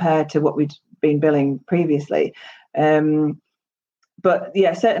 compare to what we'd been billing previously. But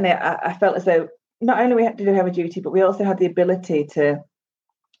yeah, certainly I felt as though not only we had to have a duty, but we also had the ability to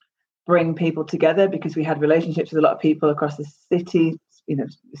bring people together, because we had relationships with a lot of people across the city,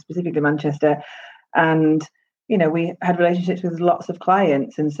 specifically Manchester, and we had relationships with lots of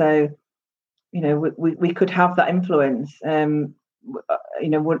clients, and so we could have that influence. One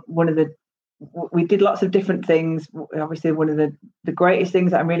of the we did lots of different things. Obviously, one of the greatest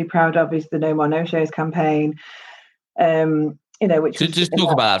things that I'm really proud of is the No More No Shows campaign. Which so just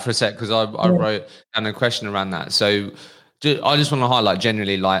talk about that for a sec, because I wrote down a question around that. So I just want to highlight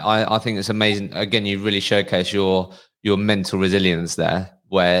generally, like I think it's amazing. Again, you really showcase your mental resilience there.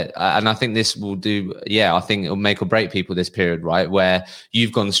 Where and I think this will do. Yeah, I think it'll make or break people this period, right? Where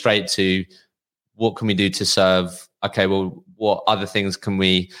you've gone straight to what can we do to serve? Okay, well, what other things can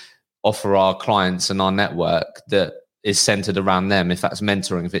we offer our clients and our network that is centered around them? If that's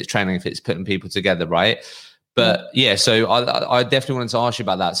mentoring, if it's training, if it's putting people together, right? But yeah, so I definitely wanted to ask you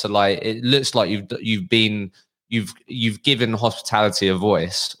about that. So like, it looks like you've given hospitality a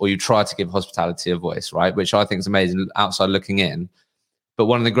voice, or you try to give hospitality a voice, right? Which I think is amazing outside looking in. But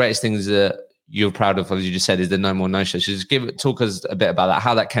one of the greatest things that you're proud of, as you just said, is the No More No Show. So just talk us a bit about that,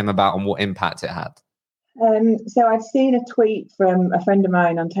 how that came about and what impact it had. So I'd seen a tweet from a friend of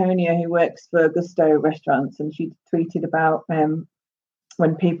mine, Antonia, who works for Gusto Restaurants, and she tweeted about when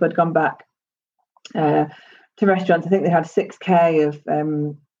people had gone back to restaurants. I think they had 6K of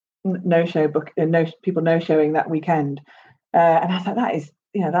people no-showing that weekend, and I thought that's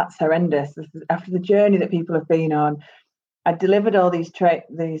horrendous. After the journey that people have been on, I delivered all this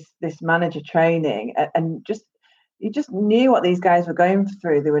manager training, and you just knew what these guys were going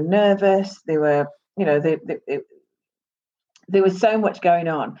through. They were nervous. They were, there was so much going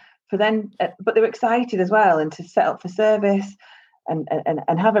on for them, but they were excited as well, and to set up for service and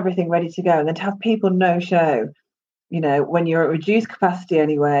have everything ready to go, and then to have people no show, when you're at reduced capacity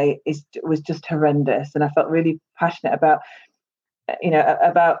anyway, was just horrendous. And I felt really passionate about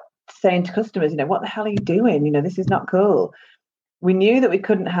saying to customers, what the hell are you doing? This is not cool. We knew that we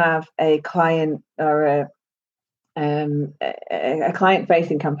couldn't have a client or a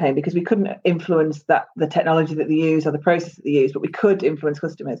client-facing campaign because we couldn't influence the technology that they use or the process that they use, but we could influence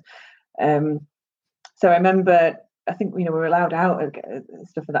customers. So I remember, I think we were allowed out and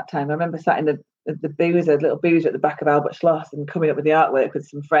stuff at that time. I remember sat in the little boozer at the back of Albert Schloss and coming up with the artwork with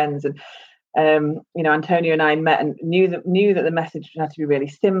some friends, and Antonio and I met and knew that the message had to be really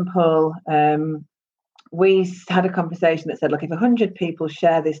simple. We had a conversation that said, look, if 100 people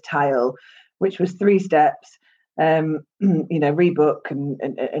share this tile, which was 3 steps, rebook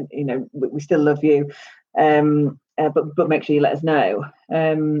and we still love you, but make sure you let us know.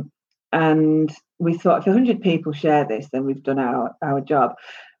 And we thought, if 100 people share this, then we've done our job.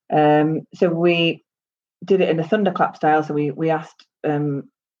 So we did it in a thunderclap style. So we asked kind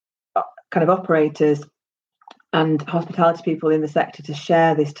of operators and hospitality people in the sector to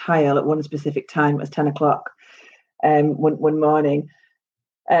share this tile at one specific time. It was 10 o'clock one morning.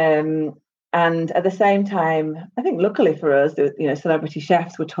 And at the same time, I think luckily for us, celebrity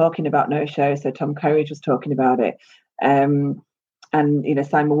chefs were talking about no show. So Tom Courage was talking about it. And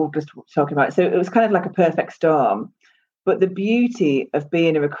Simon Wolf was talking about it. So it was kind of like a perfect storm. But the beauty of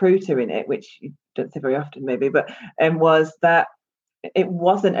being a recruiter in it, which you don't see very often maybe, but was that it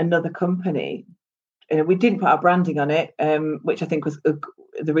wasn't another company. We didn't put our branding on it, which I think was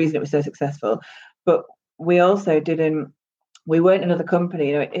the reason it was so successful. But we also we weren't another company.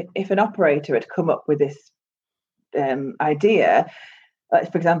 If an operator had come up with this idea,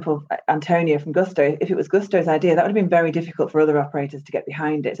 for example, Antonio from Gusto, if it was Gusto's idea, that would have been very difficult for other operators to get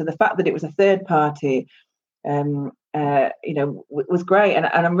behind it. So the fact that it was a third party, was great. And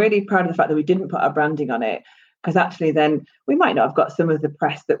I'm really proud of the fact that we didn't put our branding on it, because actually then we might not have got some of the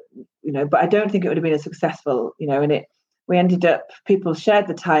press that, but I don't think it would have been as successful, we ended up, people shared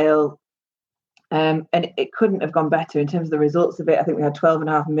the tile, and it couldn't have gone better in terms of the results of it. I think we had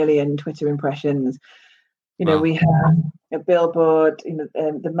 12.5 million Twitter impressions. Wow. We had a billboard,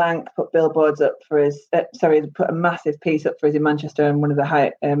 the Manc put billboards up for us, put a massive piece up for us in Manchester, and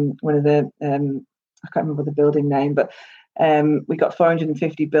I can't remember the building name, but we got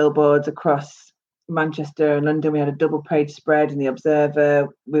 450 billboards across Manchester and London. We had a double page spread in the Observer.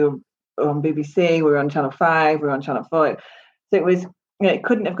 We were on BBC, we were on Channel 5, we were on Channel 4. So it was, it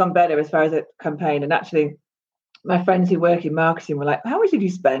couldn't have gone better as far as a campaign. And actually, my friends who work in marketing were like, how much did you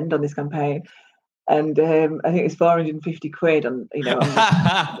spend on this campaign? And I think it was 450 quid on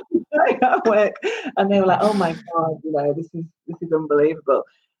work. And they were like, oh my God, this is unbelievable.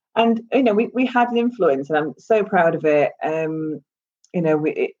 And we had an influence, and I'm so proud of it. And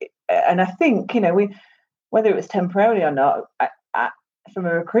I think whether it was temporarily or not, from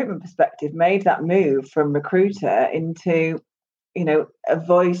a recruitment perspective, made that move from recruiter into a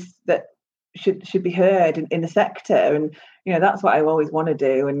voice that should be heard in the sector. And that's what I always want to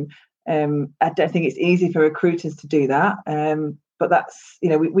do. And I don't think it's easy for recruiters to do that. but that's,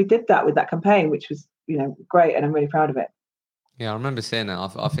 we did that with that campaign, which was, great, and I'm really proud of it. Yeah, I remember seeing it.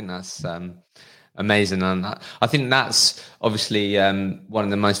 I think that's amazing, and I think that's obviously one of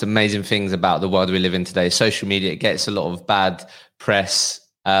the most amazing things about the world we live in today. Social media, it gets a lot of bad press,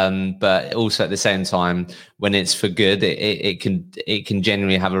 but also at the same time, when it's for good, it can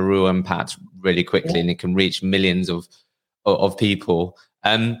genuinely have a real impact really quickly, and it can reach millions of people.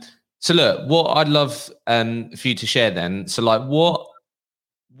 So look, what I'd love for you to share then. So like,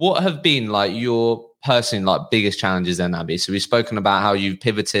 what have been like your personally like biggest challenges then, Abi? So we've spoken about how you've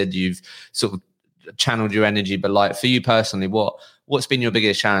pivoted, you've sort of channeled your energy, but like for you personally, what's been your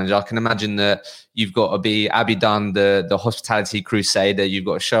biggest challenge? I can imagine that you've got to be Abi Dunn, the hospitality crusader. You've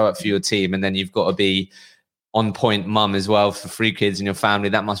got to show up for your team, and then you've got to be on point mum as well for 3 kids in your family.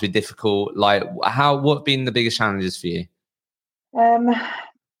 That must be difficult. Like, what have been the biggest challenges for you?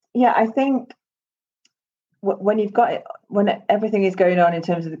 Yeah, I think when you've got it, when everything is going on in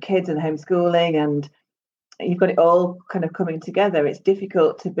terms of the kids and homeschooling, and you've got it all kind of coming together, it's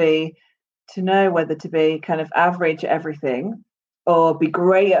difficult to know whether to be kind of average at everything, or be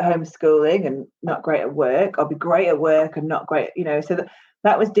great at homeschooling and not great at work, or be great at work and not great, so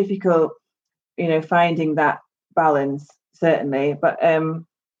that was difficult, finding that balance, certainly. But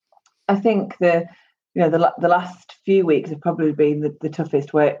I think the last few weeks have probably been the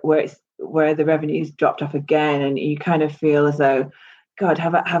toughest, where the revenue's dropped off again, and you kind of feel as though, God,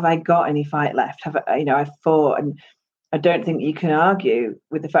 have I got any fight left? I've fought, and I don't think you can argue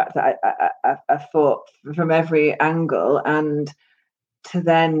with the fact that I fought from every angle, and to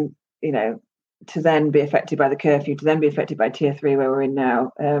then be affected by the curfew, to then be affected by tier 3 where we're in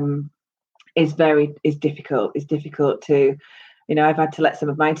now, is difficult. It's difficult to, I've had to let some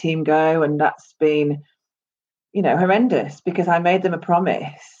of my team go, and that's been, horrendous, because I made them a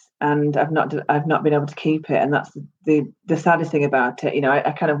promise and I've not been able to keep it, and that's the saddest thing about it.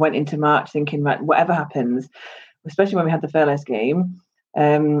 I kind of went into March thinking, right, whatever happens, especially when we had the furlough scheme,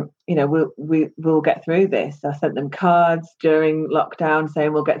 we'll get through this. I sent them cards during lockdown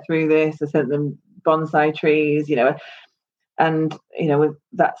saying we'll get through this. I sent them bonsai trees, and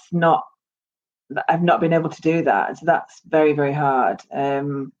that's not. I've not been able to do that, so that's very, very hard.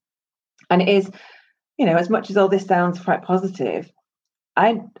 And it is, as much as all this sounds quite positive,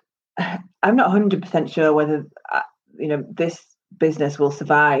 I'm not 100% sure whether this business will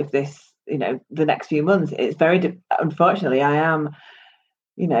survive this, the next few months. It's unfortunately, I am,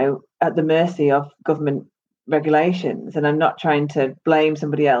 at the mercy of government regulations, and I'm not trying to blame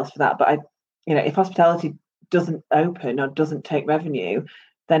somebody else for that. But if hospitality doesn't open or doesn't take revenue,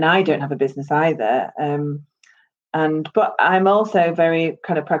 then I don't have a business either. But I'm also very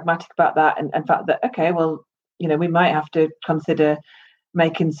kind of pragmatic about that, and fact that, okay, well, we might have to consider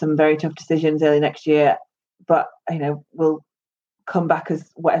making some very tough decisions early next year, but we'll come back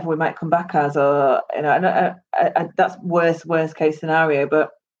as whatever we might come back as, or that's worst case scenario.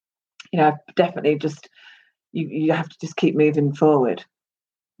 But definitely just you have to just keep moving forward.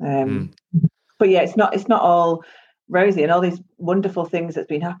 But yeah, it's not all rosy and all these wonderful things that's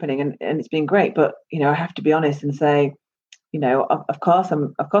been happening, and it's been great. But I have to be honest and say, of course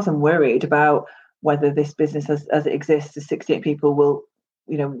I'm worried about whether this business as it exists, the 68 people will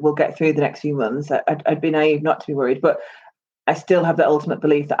get through the next few months. I'd be naive not to be worried, but I still have the ultimate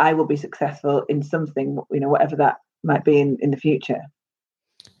belief that I will be successful in something, whatever that might be in the future.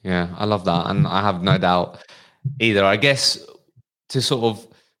 Yeah, I love that, and I have no doubt either. I guess to sort of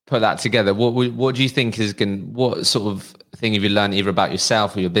put that together, what do you think what sort of thing have you learned either about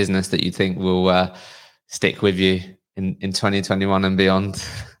yourself or your business that you think will stick with you in 2021 and beyond?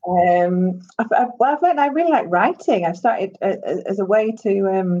 I've learned I really like writing. I've started as a way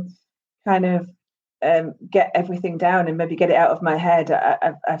to kind of get everything down and maybe get it out of my head.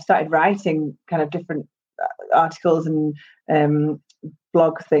 I've started writing kind of different articles and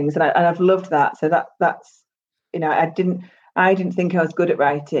blog things, and I've loved that. So that's I didn't think I was good at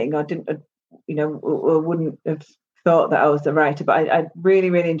writing, or wouldn't have thought that I was a writer, but I really,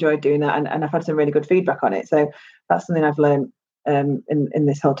 really enjoyed doing that, and I've had some really good feedback on it. So that's something I've learned in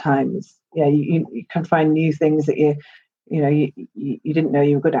this whole time. Is, you can find new things that you didn't know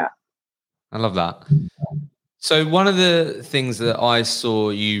you were good at. I love that. So one of the things that I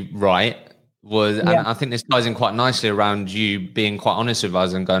saw you write was, and I think this ties in quite nicely around you being quite honest with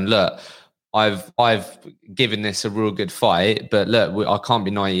us and going, look, I've given this a real good fight, but look, I can't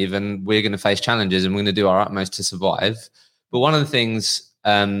be naive, and we're going to face challenges, and we're going to do our utmost to survive. But one of the things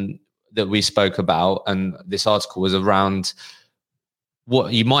that we spoke about, and this article was around,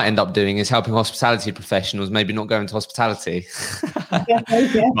 what you might end up doing is helping hospitality professionals maybe not go into hospitality,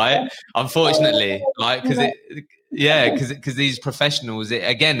 right? Unfortunately, because Yeah, because these professionals,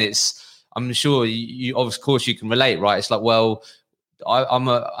 I'm sure you of course you can relate, right? It's like, well, I'm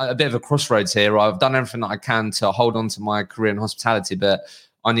a bit of a crossroads here. I've done everything that I can to hold on to my career in hospitality, but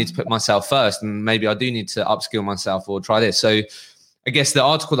I need to put myself first, and maybe I do need to upskill myself or try this. So I guess the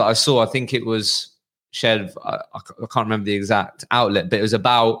article that I saw, I think it was shared, I can't remember the exact outlet, but it was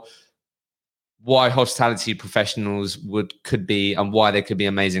about why hospitality professionals could be and why they could be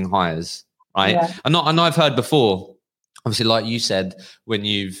amazing hires, right? Yeah. And I've heard before, obviously, like you said, when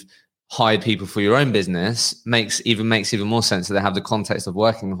you've hired people for your own business, makes even more sense that they have the context of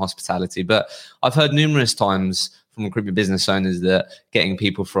working in hospitality. But I've heard numerous times from recruitment business owners that getting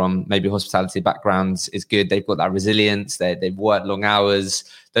people from maybe hospitality backgrounds is good. They've got that resilience, they've worked long hours,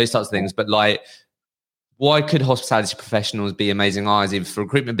 those types of things. But like, why could hospitality professionals be amazing hires, either for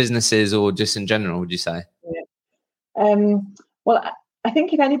recruitment businesses or just in general, would you say? Well, I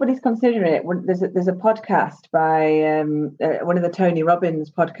think if anybody's considering it, there's a podcast by one of the Tony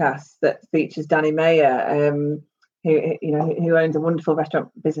Robbins podcasts that features Danny Mayer, who owns a wonderful restaurant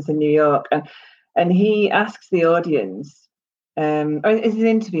business in New York, and he asks the audience, or it's an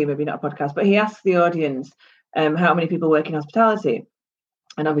interview, maybe not a podcast, but he asks the audience how many people work in hospitality,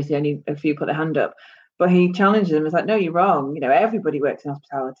 and obviously only a few put their hand up, but he challenges them. It's like, no, you're wrong. Everybody works in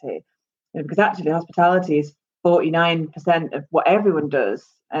hospitality, because actually hospitality is 49% of what everyone does.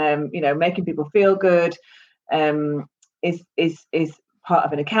 Making people feel good is part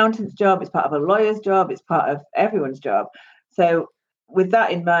of an accountant's job, it's part of a lawyer's job, it's part of everyone's job. So with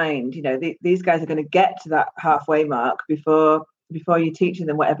that in mind, these guys are going to get to that halfway mark before you're teaching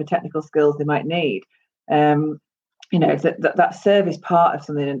them whatever technical skills they might need. That service part of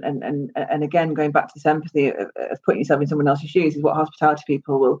something, and again, going back to this empathy of putting yourself in someone else's shoes is what hospitality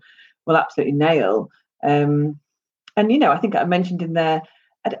people will absolutely nail. I think I mentioned in there,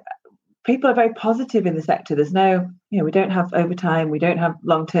 people are very positive in the sector. There's no, we don't have overtime, we don't have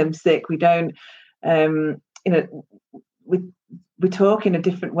long-term sick, we don't, we talk in a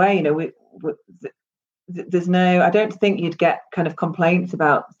different way. There's no, I don't think you'd get kind of complaints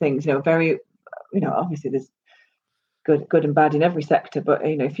about things. Obviously there's good and bad in every sector, but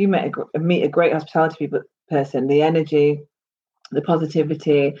if you meet a great hospitality person, the energy, the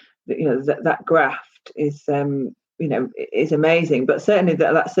positivity, that graft is is amazing. But certainly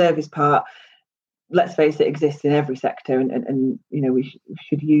that service part, let's face it, exists in every sector, and we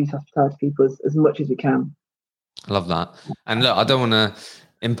should use hospitality people as much as we can. I love that. And look, I don't want to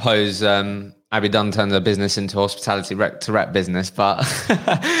impose Abi Dunn turned the business into hospitality to rep business, but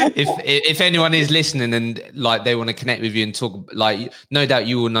if anyone is listening and like they want to connect with you and talk, like, no doubt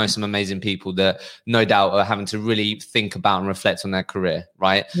you will know some amazing people that no doubt are having to really think about and reflect on their career,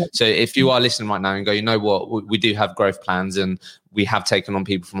 right? Yep. So if you are listening right now and go, you know what, we do have growth plans and we have taken on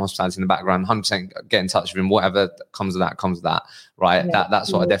people from hospitality in the background, 100% get in touch with them. Whatever comes of that, right? Yeah.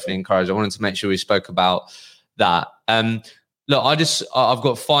 That's what I definitely encourage. I wanted to make sure we spoke about that. Look, I've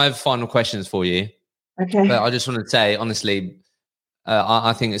got 5 final questions for you. Okay. But I just want to say, honestly,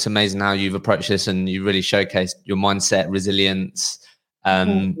 I think it's amazing how you've approached this and you really showcased your mindset, resilience.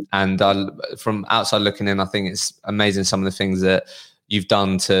 And from outside looking in, I think it's amazing some of the things that you've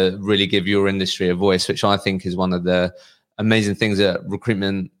done to really give your industry a voice, which I think is one of the amazing things that the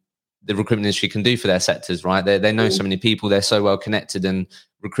recruitment industry can do for their sectors, right? They know so many people, they're so well connected, and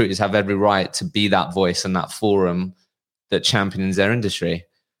recruiters have every right to be that voice and that forum that champions their industry.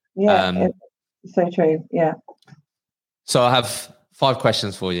 Yeah, it's so true. Yeah. So I have 5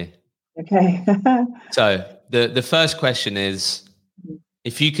 questions for you. Okay. So the first question is,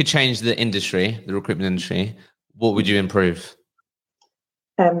 if you could change the recruitment industry, what would you improve?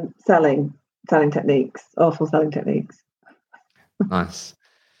 Selling techniques, awful selling techniques. Nice.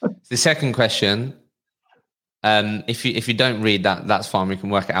 The second question, if you don't read that, that's fine, we can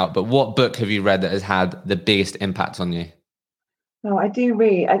work it out. But what book have you read that has had the biggest impact on you? No, I do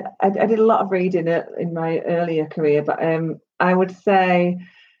read. I did a lot of reading in my earlier career, but I would say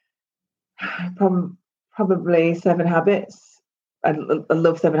probably 7 Habits. I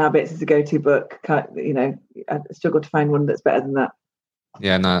love 7 Habits as a go-to book. I struggle to find one that's better than that.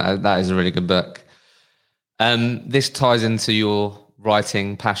 Yeah, no, that is a really good book. This ties into your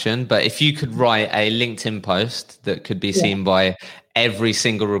writing passion, but if you could write a LinkedIn post that could be seen by every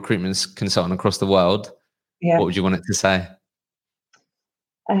single recruitment consultant across the world, what would you want it to say?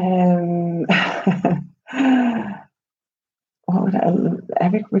 What would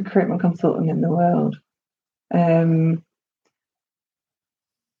every recruitment consultant in the world? I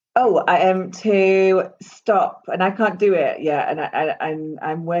am to stop, and I can't do it yet, and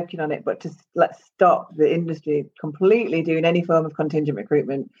I'm working on it. But let's stop the industry completely doing any form of contingent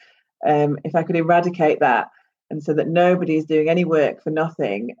recruitment. If I could eradicate that, and so that nobody is doing any work for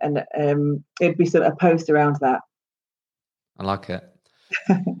nothing. And it'd be sort of a post around that. I like it.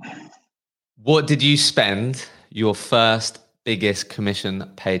 What did you spend your first biggest commission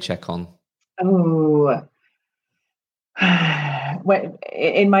paycheck on? Oh,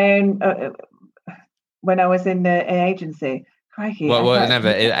 in my own, when I was in an agency. Crikey, Well, whenever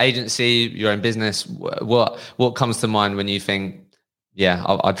agency, your own business, what comes to mind when you think, yeah,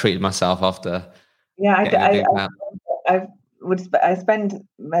 I treated myself after? Yeah, I spend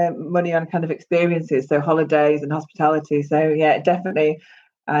money on kind of experiences, so holidays and hospitality. So yeah, definitely.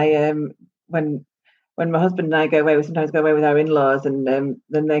 I when my husband and I go away, we sometimes go away with our in-laws, and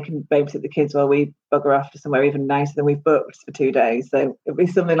then they can babysit the kids while we bugger off to somewhere even nicer than we've booked for 2 days. So it'd be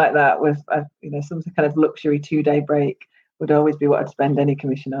something like that with some kind of luxury 2-day break would always be what I'd spend any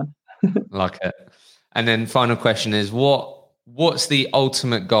commission on. Like it. And then final question is, what's the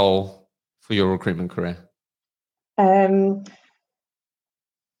ultimate goal for your recruitment career? To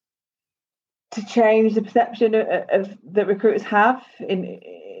change the perception of that recruiters have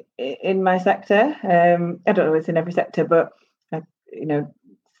in my sector. I don't know if it's in every sector, but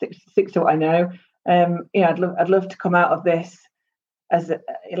stick to what I know. I'd love to come out of this as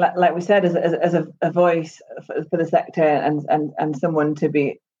like we said, as a voice for the sector and someone to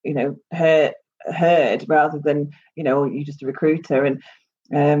be heard rather than you're just a recruiter.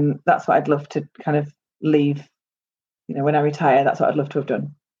 And that's what I'd love to kind of leave. When I retire, that's what I'd love to have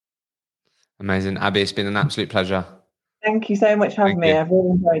done. Amazing. Abi, it's been an absolute pleasure. Thank you so much for having me. I've really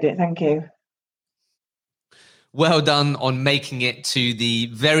enjoyed it. Thank you. Well done on making it to the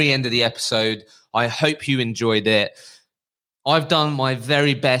very end of the episode. I hope you enjoyed it. I've done my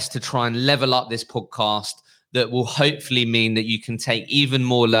very best to try and level up this podcast that will hopefully mean that you can take even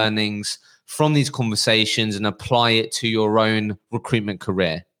more learnings from these conversations and apply it to your own recruitment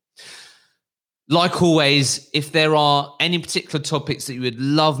career. Like always, if there are any particular topics that you would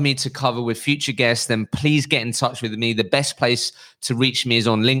love me to cover with future guests, then please get in touch with me. The best place to reach me is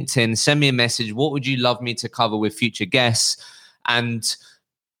on LinkedIn. Send me a message. What would you love me to cover with future guests? And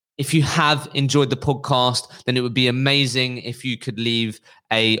if you have enjoyed the podcast, then it would be amazing if you could leave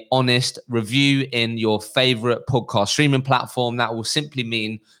an honest review in your favorite podcast streaming platform. That will simply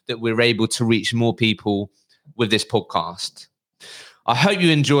mean that we're able to reach more people with this podcast. I hope you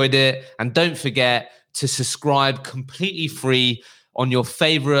enjoyed it. And don't forget to subscribe completely free on your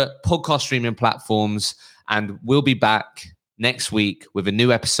favorite podcast streaming platforms. And we'll be back next week with a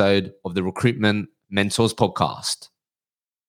new episode of the Recruitment Mentors podcast.